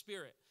Holy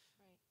Spirit.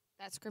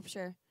 Right. That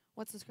Scripture.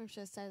 What's the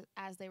Scripture that says?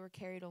 As they were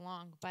carried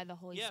along by the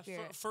Holy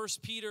Spirit. Yeah,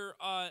 First Peter,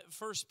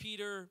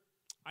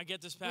 I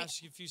get this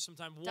passage confused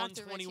sometimes,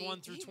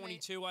 1:21 through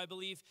 22, I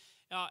believe.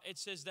 It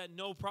says that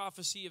no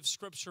prophecy of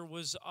Scripture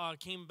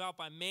came about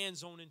by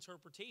man's own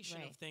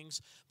interpretation of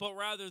things, but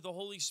rather the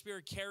Holy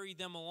Spirit carried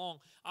them along.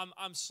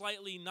 I'm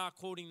slightly not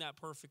quoting that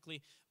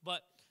perfectly,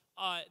 but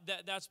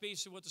that's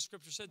basically what the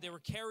Scripture said. They were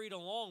carried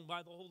along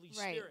by the Holy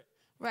Spirit.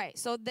 Right.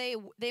 So they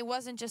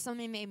wasn't just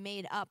something they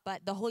made up,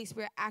 but the Holy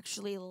Spirit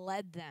actually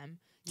led them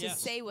to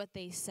say what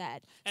they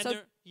said.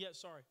 And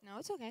sorry. No,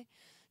 it's okay.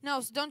 No,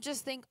 so don't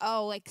just think,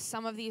 oh, like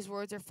some of these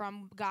words are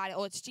from God.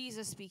 Oh, it's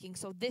Jesus speaking.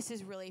 So this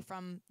is really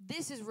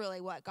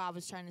what God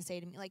was trying to say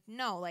to me. Like,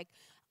 no, like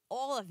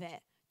all of it.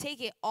 Take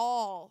it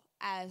all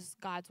as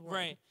God's word.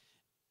 Right.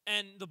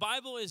 And the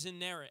Bible is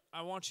inerrant.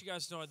 I want you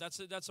guys to know it.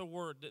 That's a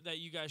word that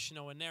you guys should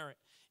know, inerrant.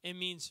 It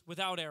means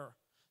without error.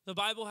 The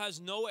Bible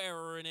has no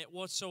error in it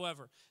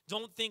whatsoever.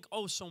 Don't think,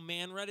 oh, so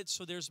man read it,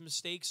 so there's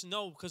mistakes.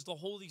 No, because the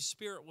Holy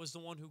Spirit was the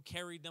one who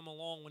carried them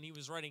along when he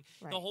was writing.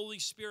 Right. The Holy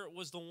Spirit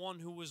was the one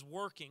who was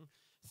working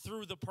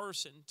through the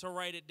person to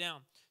write it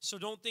down. So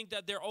don't think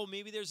that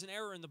maybe there's an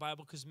error in the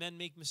Bible because men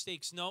make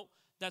mistakes. No,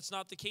 that's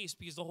not the case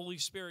because the Holy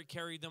Spirit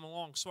carried them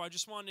along. So I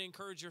just wanted to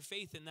encourage your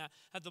faith in that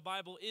the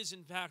Bible is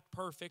in fact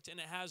perfect and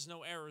it has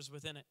no errors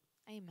within it.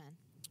 Amen.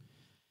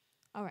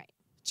 All right.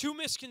 2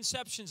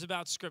 misconceptions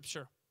about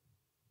Scripture.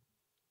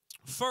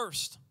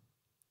 First,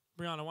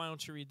 Brianna, why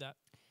don't you read that?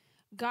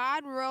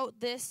 God wrote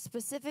this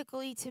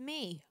specifically to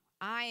me.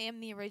 I am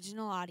the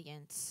original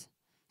audience.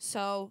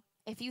 So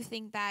if you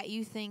think that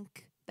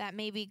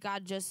maybe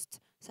God just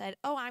said,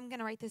 oh, I'm going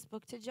to write this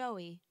book to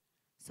Joey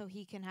so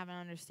he can have an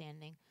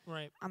understanding.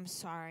 Right. I'm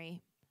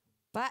sorry,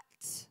 but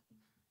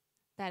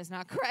that is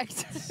not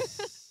correct.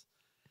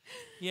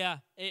 Yeah,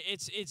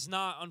 it's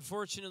not.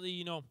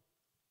 Unfortunately,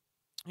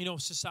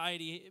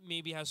 society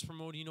maybe has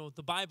promoted,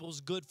 the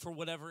Bible's good for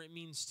whatever it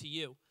means to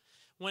you.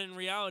 When in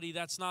reality,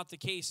 that's not the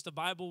case. The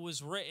Bible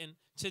was written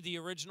to the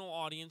original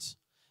audience,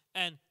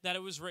 and that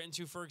it was written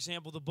to, for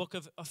example, the book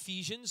of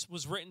Ephesians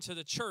was written to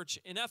the church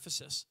in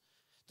Ephesus.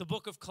 The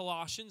book of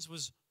Colossians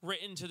was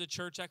written to the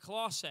church at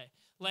Colossae.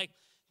 Like,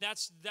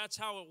 that's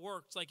how it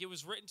worked. Like, it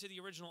was written to the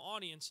original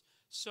audience.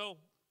 So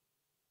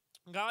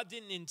God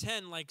didn't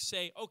intend,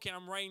 say, okay,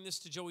 I'm writing this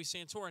to Joey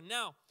Santorum.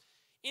 Now,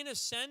 in a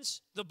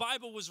sense, the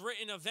Bible was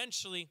written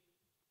eventually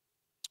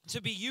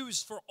to be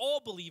used for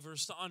all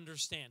believers to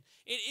understand.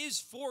 It is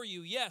for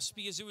you, yes,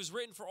 because it was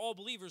written for all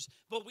believers,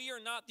 but we are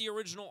not the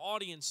original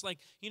audience. Like,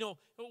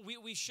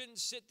 we shouldn't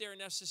sit there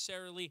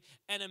necessarily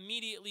and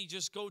immediately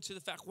just go to the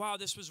fact, wow,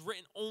 this was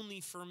written only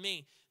for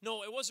me.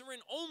 No, it wasn't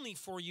written only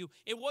for you.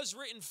 It was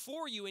written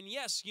for you. And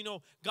yes,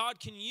 God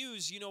can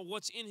use,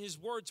 what's in his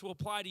word to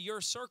apply to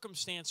your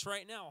circumstance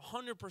right now,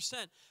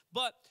 100%.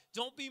 But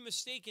don't be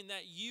mistaken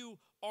that you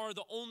are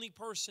the only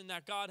person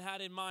that God had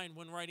in mind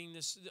when writing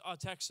this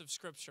text of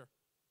Scripture.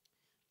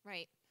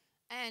 Right.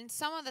 And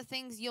some of the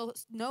things you'll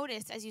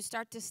notice as you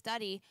start to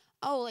study,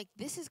 like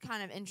this is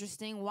kind of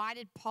interesting. Why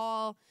did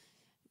Paul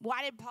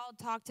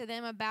talk to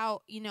them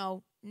about,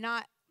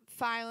 not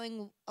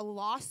filing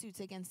lawsuits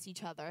against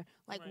each other?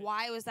 Like, Right.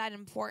 Why was that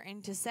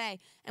important to say?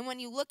 And when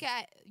you look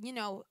at,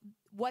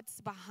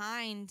 what's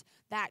behind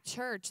that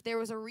church, there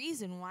was a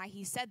reason why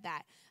he said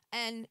that.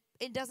 And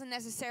it doesn't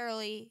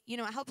necessarily,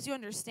 it helps you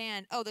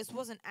understand, this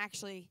wasn't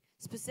actually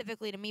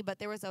specifically to me, but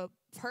there was a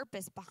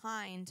purpose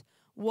behind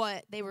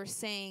what they were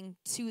saying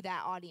to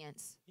that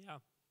audience. Yeah.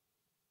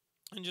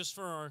 And just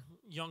for our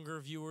younger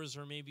viewers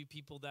or maybe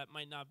people that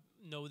might not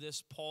know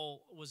this,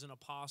 Paul was an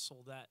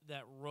apostle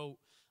that wrote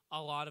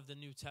a lot of the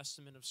New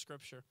Testament of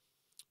Scripture.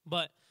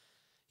 But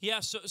yeah,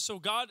 so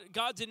God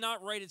did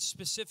not write it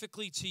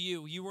specifically to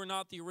you. You were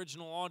not the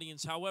original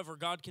audience. However,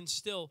 God can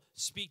still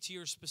speak to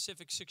your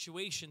specific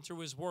situation through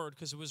his word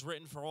because it was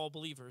written for all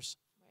believers.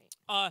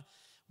 Right.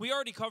 We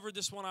already covered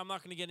this one. I'm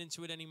not going to get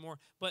into it anymore.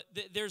 But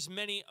there's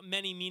many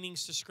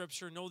meanings to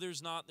Scripture. No,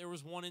 there's not. There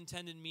was one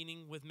intended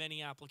meaning with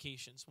many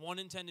applications. One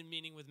intended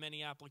meaning with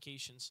many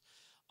applications.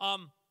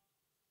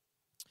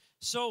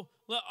 So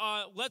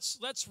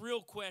let's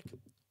real quick.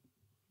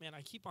 Man,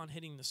 I keep on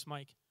hitting this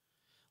mic.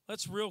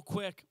 Let's real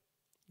quick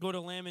go to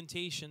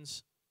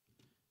Lamentations,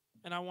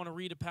 and I want to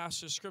read a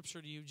passage of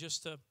Scripture to you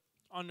just to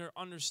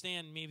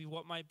understand maybe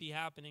what might be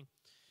happening.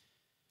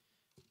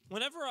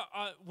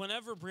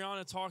 Whenever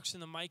Brianna talks in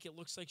the mic, it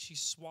looks like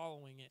she's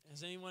swallowing it.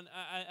 Has anyone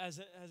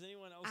else?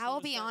 I will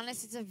noticed be that?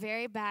 honest, it's a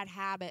very bad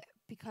habit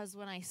because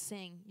when I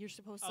sing, you're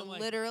supposed to I'm like-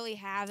 literally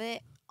have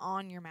it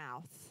on your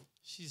mouth.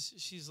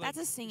 She's like,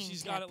 That's a singing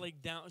she's got tip. it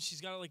like down.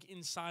 She's got it like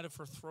inside of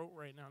her throat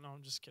right now. No,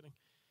 I'm just kidding.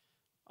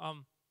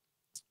 I'm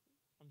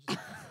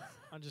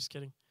just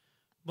kidding.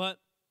 But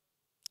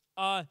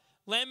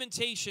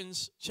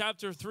Lamentations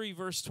chapter 3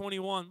 verse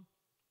 21.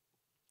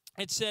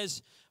 It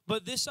says,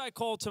 "But this I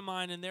call to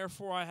mind, and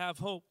therefore I have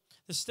hope.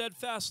 The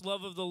steadfast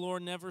love of the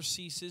Lord never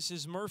ceases.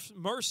 His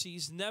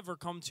mercies never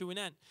come to an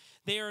end.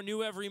 They are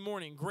new every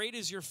morning. Great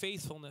is your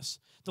faithfulness.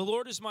 The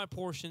Lord is my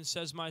portion,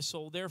 says my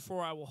soul.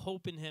 Therefore I will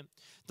hope in him.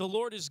 The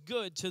Lord is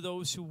good to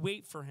those who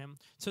wait for him,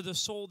 to the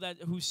soul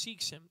who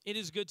seeks him. It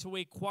is good to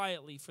wait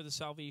quietly for the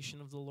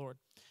salvation of the Lord."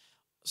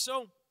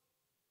 So,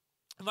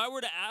 if I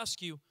were to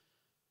ask you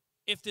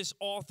if this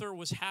author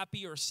was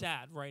happy or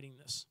sad writing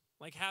this,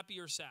 like happy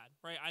or sad,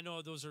 right? I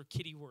know those are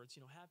kiddie words,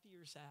 happy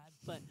or sad.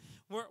 But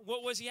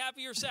what was he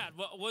happy or sad?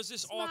 Was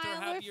this author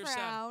happy or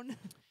sad?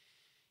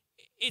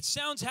 It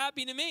sounds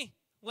happy to me.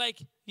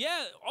 Like,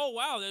 yeah, oh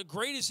wow,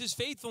 great is his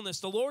faithfulness.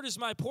 The Lord is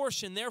my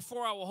portion,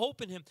 therefore I will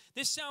hope in him.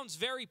 This sounds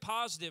very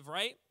positive,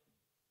 right?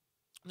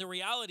 The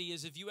reality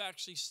is, if you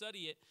actually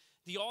study it,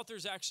 the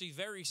author's actually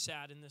very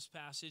sad in this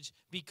passage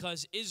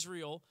because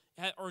Israel,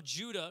 or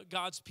Judah,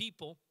 God's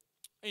people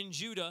in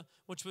Judah,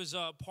 which was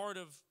a part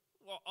of,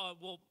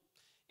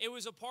 it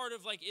was a part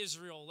of like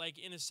Israel, like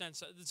in a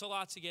sense. It's a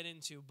lot to get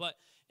into, but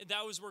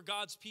that was where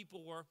God's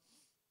people were.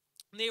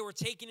 They were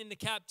taken into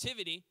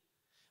captivity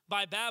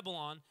by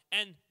Babylon,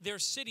 and their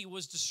city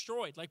was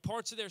destroyed. Like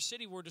parts of their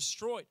city were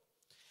destroyed.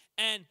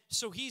 And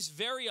so he's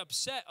very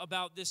upset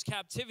about this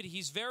captivity.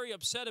 He's very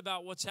upset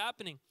about what's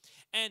happening.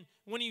 And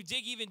when you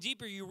dig even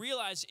deeper, you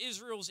realize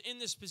Israel's in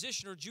this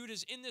position, or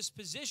Judah's in this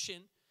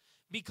position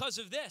because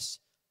of this,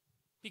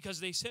 because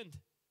they sinned.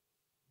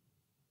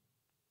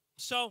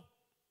 So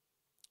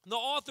the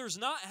author's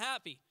not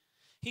happy.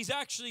 He's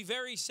actually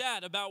very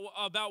sad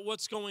about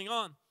what's going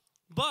on.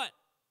 But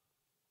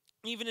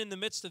even in the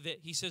midst of it,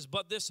 he says,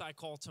 "But this I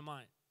call to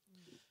mind."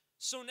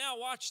 So now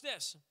watch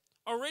this.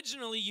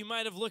 Originally, you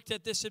might have looked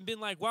at this and been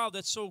like, "Wow,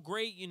 that's so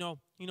great."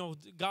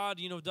 God,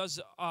 does,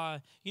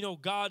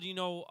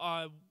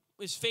 God,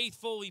 is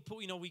faithful. We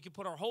can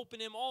put our hope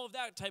in him. All of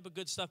that type of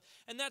good stuff,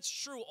 and that's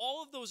true.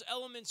 All of those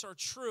elements are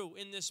true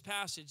in this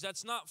passage.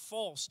 That's not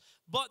false.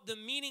 But the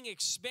meaning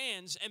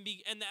expands, and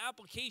the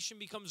application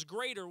becomes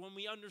greater when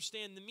we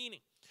understand the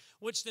meaning.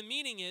 Which the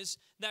meaning is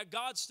that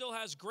God still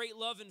has great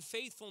love and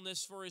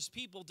faithfulness for his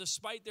people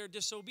despite their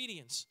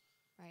disobedience.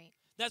 Right.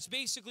 That's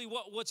basically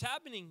what's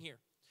happening here.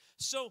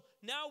 So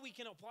now we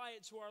can apply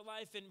it to our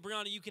life, and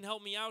Brianna, you can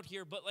help me out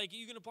here, but like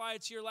you can apply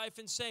it to your life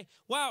and say,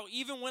 wow,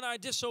 even when I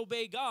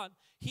disobey God,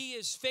 he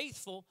is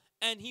faithful,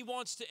 and he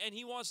wants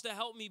to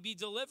help me be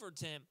delivered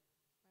to him.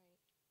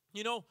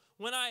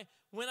 Right.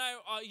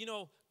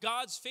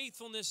 God's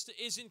faithfulness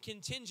isn't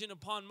contingent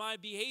upon my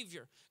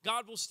behavior.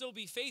 God will still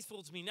be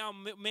faithful to me. Now,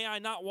 may I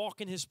not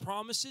walk in his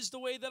promises the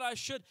way that I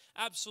should?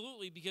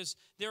 Absolutely, because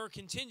there are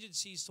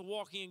contingencies to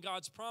walking in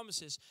God's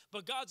promises.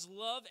 But God's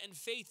love and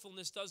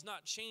faithfulness does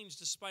not change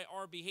despite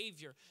our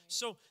behavior. Right.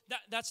 So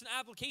that's an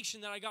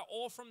application that I got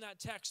all from that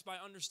text by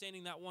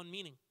understanding that one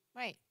meaning.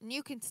 Right. And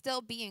you can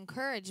still be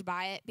encouraged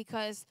by it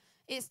because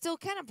it still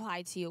can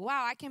apply to you.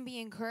 Wow, I can be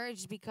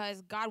encouraged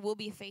because God will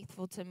be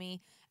faithful to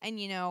me. And,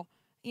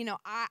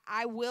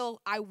 I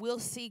will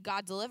see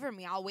God deliver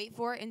me. I'll wait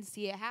for it and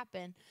see it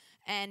happen.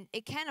 And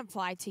it can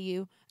apply to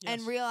you. Yes.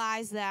 And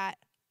realize that,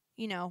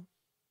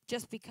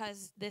 just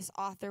because this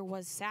author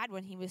was sad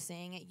when he was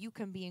saying it, you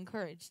can be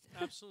encouraged.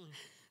 Absolutely.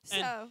 So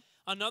and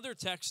another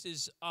text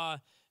is,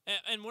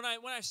 and when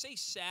I say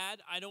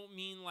sad, I don't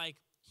mean like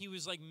he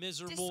was like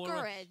miserable.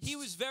 Discouraged. He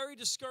was very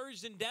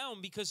discouraged and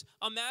down because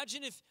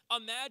imagine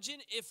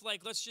if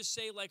like, let's just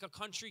say like a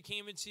country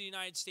came into the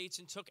United States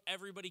and took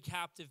everybody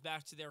captive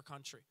back to their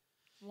country.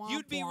 Womp,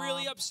 You'd be womp.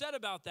 really upset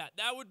about that.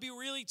 That would be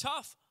really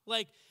tough.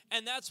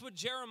 And that's what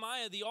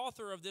Jeremiah, the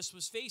author of this,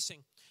 was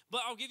facing.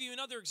 But I'll give you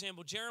another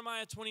example.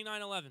 Jeremiah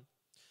 29:11.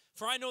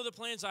 For I know the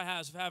plans I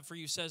have for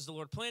you, says the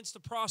Lord. Plans to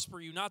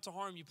prosper you, not to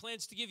harm you.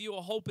 Plans to give you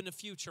a hope in the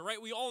future,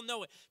 right? We all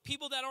know it.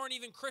 People that aren't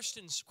even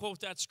Christians quote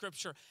that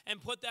scripture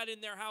and put that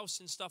in their house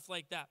and stuff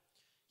like that.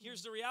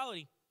 Here's the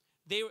reality.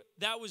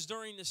 That was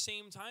during the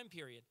same time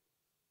period.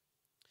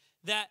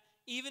 That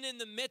even in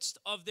the midst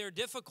of their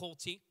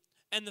difficulty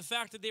and the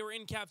fact that they were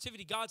in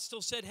captivity, God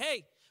still said,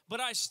 hey, but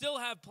I still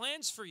have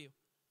plans for you.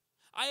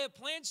 I have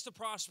plans to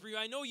prosper you.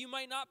 I know you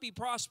might not be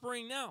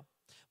prospering now,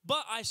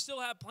 but I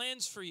still have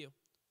plans for you.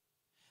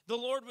 The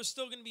Lord was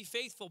still going to be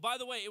faithful. By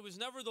the way, it was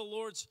never the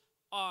Lord's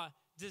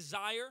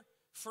desire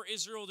for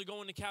Israel to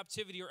go into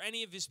captivity or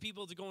any of his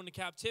people to go into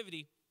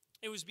captivity.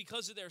 It was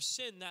because of their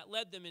sin that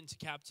led them into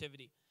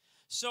captivity.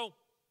 So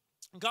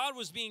God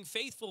was being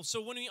faithful.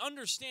 So when we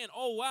understand,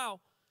 oh, wow,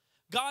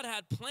 God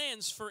had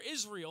plans for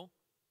Israel,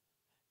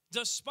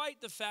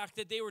 despite the fact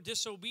that they were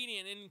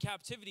disobedient and in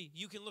captivity,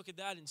 you can look at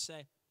that and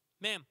say,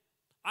 man,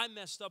 I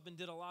messed up and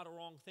did a lot of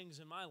wrong things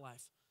in my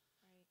life.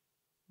 Right.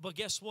 But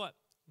guess what?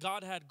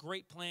 God had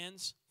great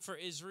plans for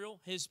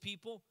Israel, his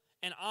people,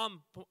 and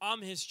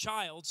I'm his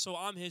child, so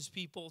I'm his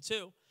people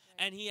too.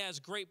 Right. And he has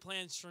great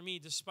plans for me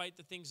despite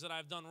the things that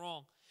I've done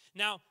wrong.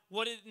 Now,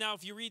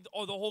 if you read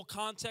the whole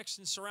context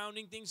and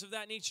surrounding things of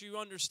that nature, you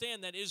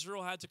understand that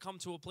Israel had to come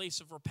to a place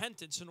of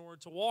repentance in order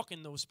to walk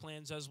in those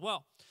plans as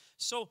well.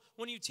 So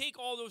when you take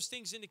all those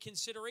things into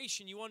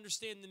consideration, you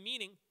understand the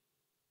meaning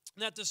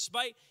that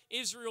despite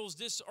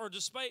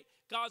despite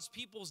God's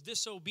people's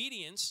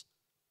disobedience,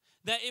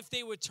 that if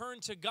they would turn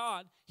to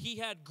God, he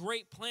had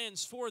great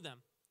plans for them.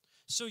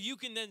 So you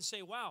can then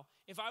say, wow,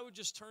 if I would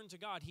just turn to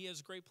God, he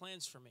has great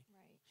plans for me.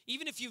 Right.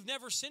 Even if you've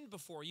never sinned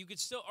before, you could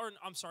still, or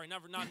I'm sorry,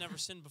 never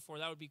sinned before,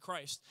 that would be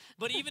Christ.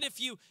 But even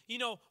if you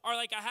are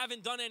like, I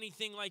haven't done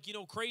anything like,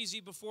 crazy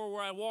before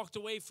where I walked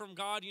away from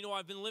God,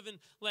 I've been living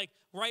like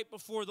right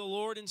before the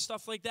Lord and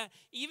stuff like that.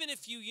 Even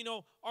if you,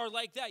 are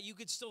like that, you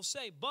could still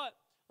say, but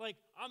like,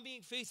 I'm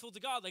being faithful to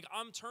God. Like,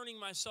 I'm turning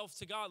myself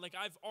to God. Like,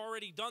 I've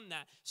already done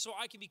that. So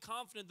I can be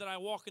confident that I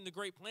walk in the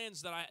great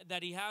plans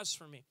that he has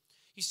for me.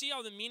 You see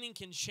how the meaning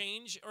can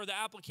change or the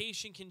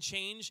application can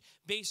change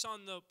based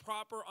on the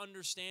proper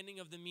understanding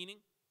of the meaning?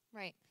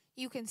 Right.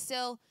 You can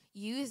still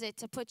use it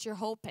to put your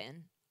hope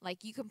in.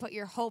 Like, you can put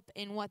your hope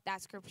in what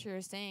that scripture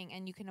is saying,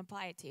 and you can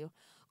apply it to you.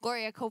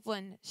 Gloria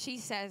Copeland, she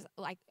says,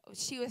 like,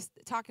 she was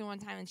talking one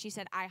time, and she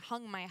said, I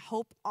hung my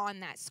hope on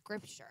that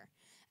scripture.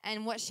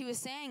 And what she was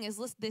saying is,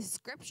 listen, this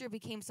scripture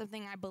became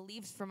something I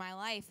believed for my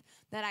life,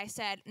 that I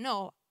said,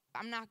 no,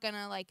 I'm not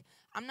gonna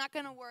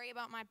worry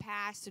about my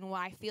past and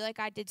why I feel like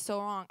I did so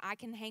wrong. I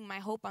can hang my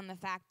hope on the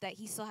fact that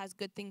he still has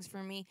good things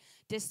for me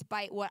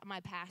despite what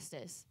my past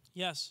is.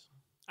 Yes,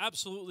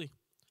 absolutely.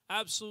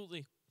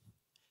 Absolutely.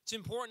 It's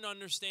important to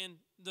understand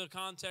the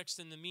context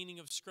and the meaning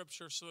of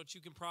scripture so that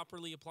you can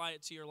properly apply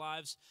it to your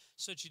lives,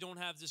 so that you don't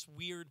have this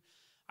weird,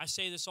 I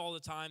say this all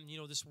the time,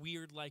 this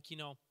weird,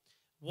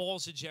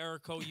 walls of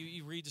Jericho.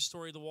 You read the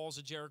story of the walls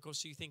of Jericho,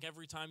 so you think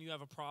every time you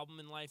have a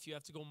problem in life, you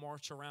have to go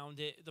march around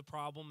the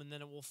problem, and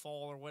then it will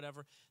fall or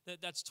whatever.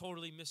 That's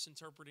totally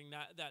misinterpreting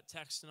that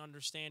text and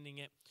understanding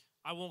it.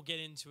 I won't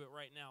get into it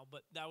right now,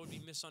 but that would be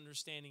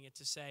misunderstanding it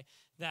to say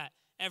that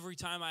every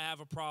time I have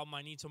a problem,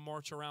 I need to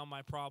march around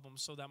my problem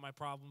so that my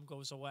problem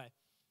goes away.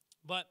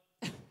 But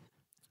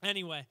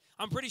anyway,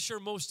 I'm pretty sure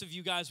most of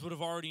you guys would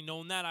have already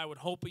known that. I would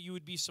hope, but you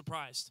would be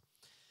surprised.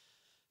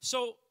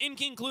 So in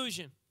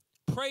conclusion,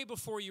 pray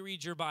before you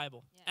read your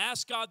Bible. Yeah.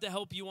 Ask God to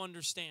help you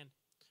understand.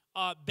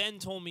 Ben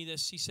told me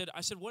this.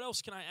 I said, what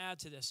else can I add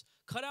to this?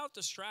 Cut out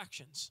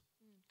distractions.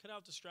 Cut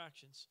out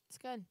distractions. It's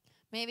good.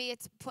 Maybe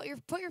it's put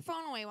your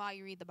phone away while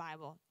you read the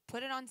Bible.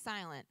 Put it on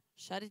silent.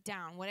 Shut it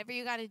down. Whatever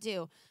you got to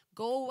do.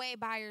 Go away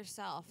by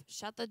yourself.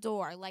 Shut the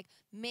door. Like,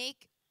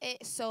 make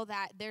it so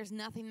that there's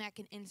nothing that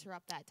can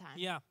interrupt that time.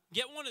 Yeah.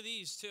 Get one of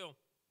these, too.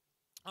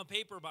 A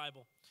paper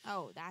Bible.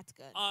 Oh, that's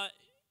good.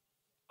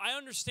 I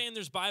understand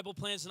there's Bible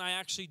plans, and I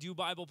actually do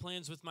Bible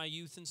plans with my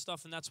youth and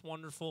stuff, and that's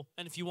wonderful.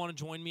 And if you want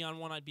to join me on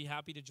one, I'd be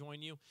happy to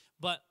join you.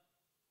 But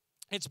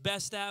it's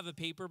best to have a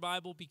paper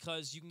Bible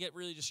because you can get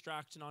really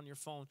distracted on your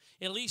phone.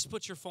 At least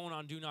put your phone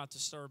on Do Not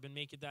Disturb and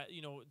make it that,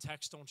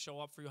 text don't show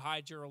up for you.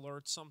 Hide your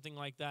alerts, something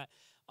like that.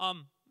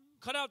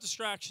 Cut out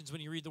distractions when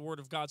you read the Word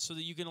of God so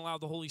that you can allow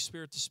the Holy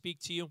Spirit to speak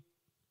to you.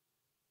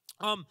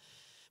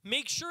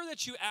 Make sure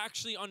that you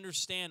actually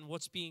understand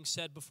what's being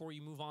said before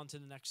you move on to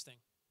the next thing.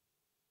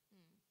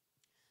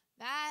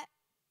 That,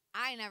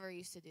 I never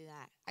used to do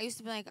that. I used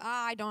to be like,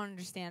 I don't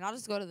understand. I'll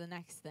just go to the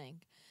next thing.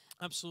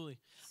 Absolutely.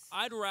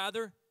 I'd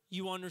rather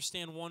you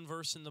understand one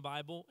verse in the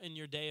Bible in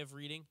your day of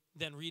reading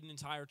than read an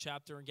entire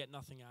chapter and get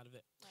nothing out of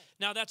it. Right.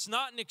 Now, that's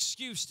not an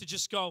excuse to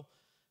just go,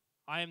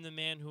 I am the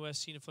man who has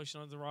seen affliction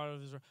under the rod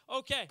of Israel.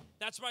 Okay,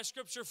 that's my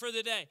scripture for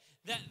the day.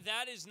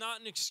 That is not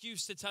an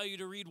excuse to tell you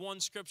to read one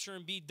scripture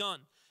and be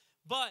done.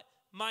 But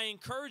my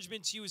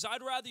encouragement to you is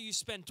I'd rather you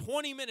spend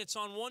 20 minutes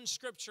on one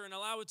scripture and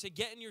allow it to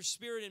get in your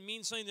spirit and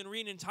mean something than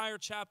read an entire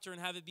chapter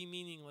and have it be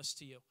meaningless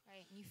to you.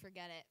 Right, and you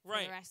forget it for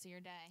Right. the rest of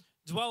your day.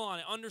 Dwell on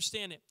it.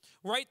 Understand it.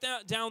 Write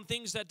down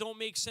things that don't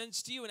make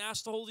sense to you and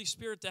ask the Holy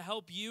Spirit to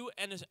help you,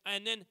 and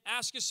then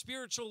ask a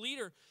spiritual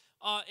leader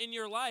in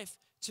your life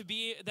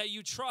that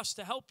you trust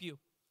to help you.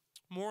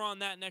 More on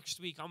that next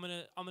week. I'm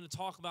gonna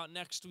talk about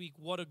next week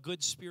what a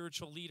good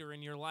spiritual leader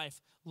in your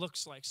life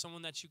looks like.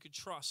 Someone that you could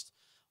trust.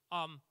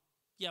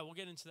 Yeah, we'll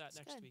get into that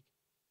next week.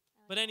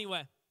 But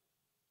anyway,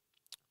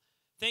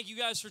 thank you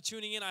guys for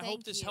tuning in. I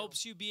hope this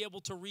helps you be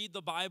able to read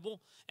the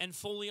Bible and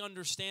fully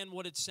understand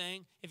what it's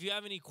saying. If you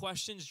have any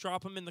questions,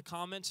 drop them in the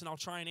comments, and I'll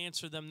try and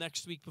answer them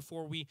next week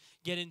before we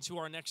get into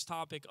our next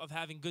topic of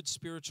having good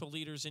spiritual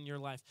leaders in your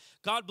life.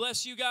 God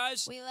bless you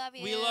guys. We love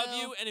you. We love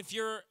you. And if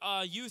you're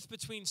youth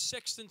between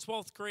 6th and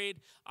 12th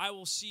grade, I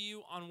will see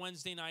you on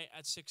Wednesday night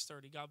at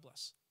 6:30. God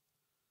bless.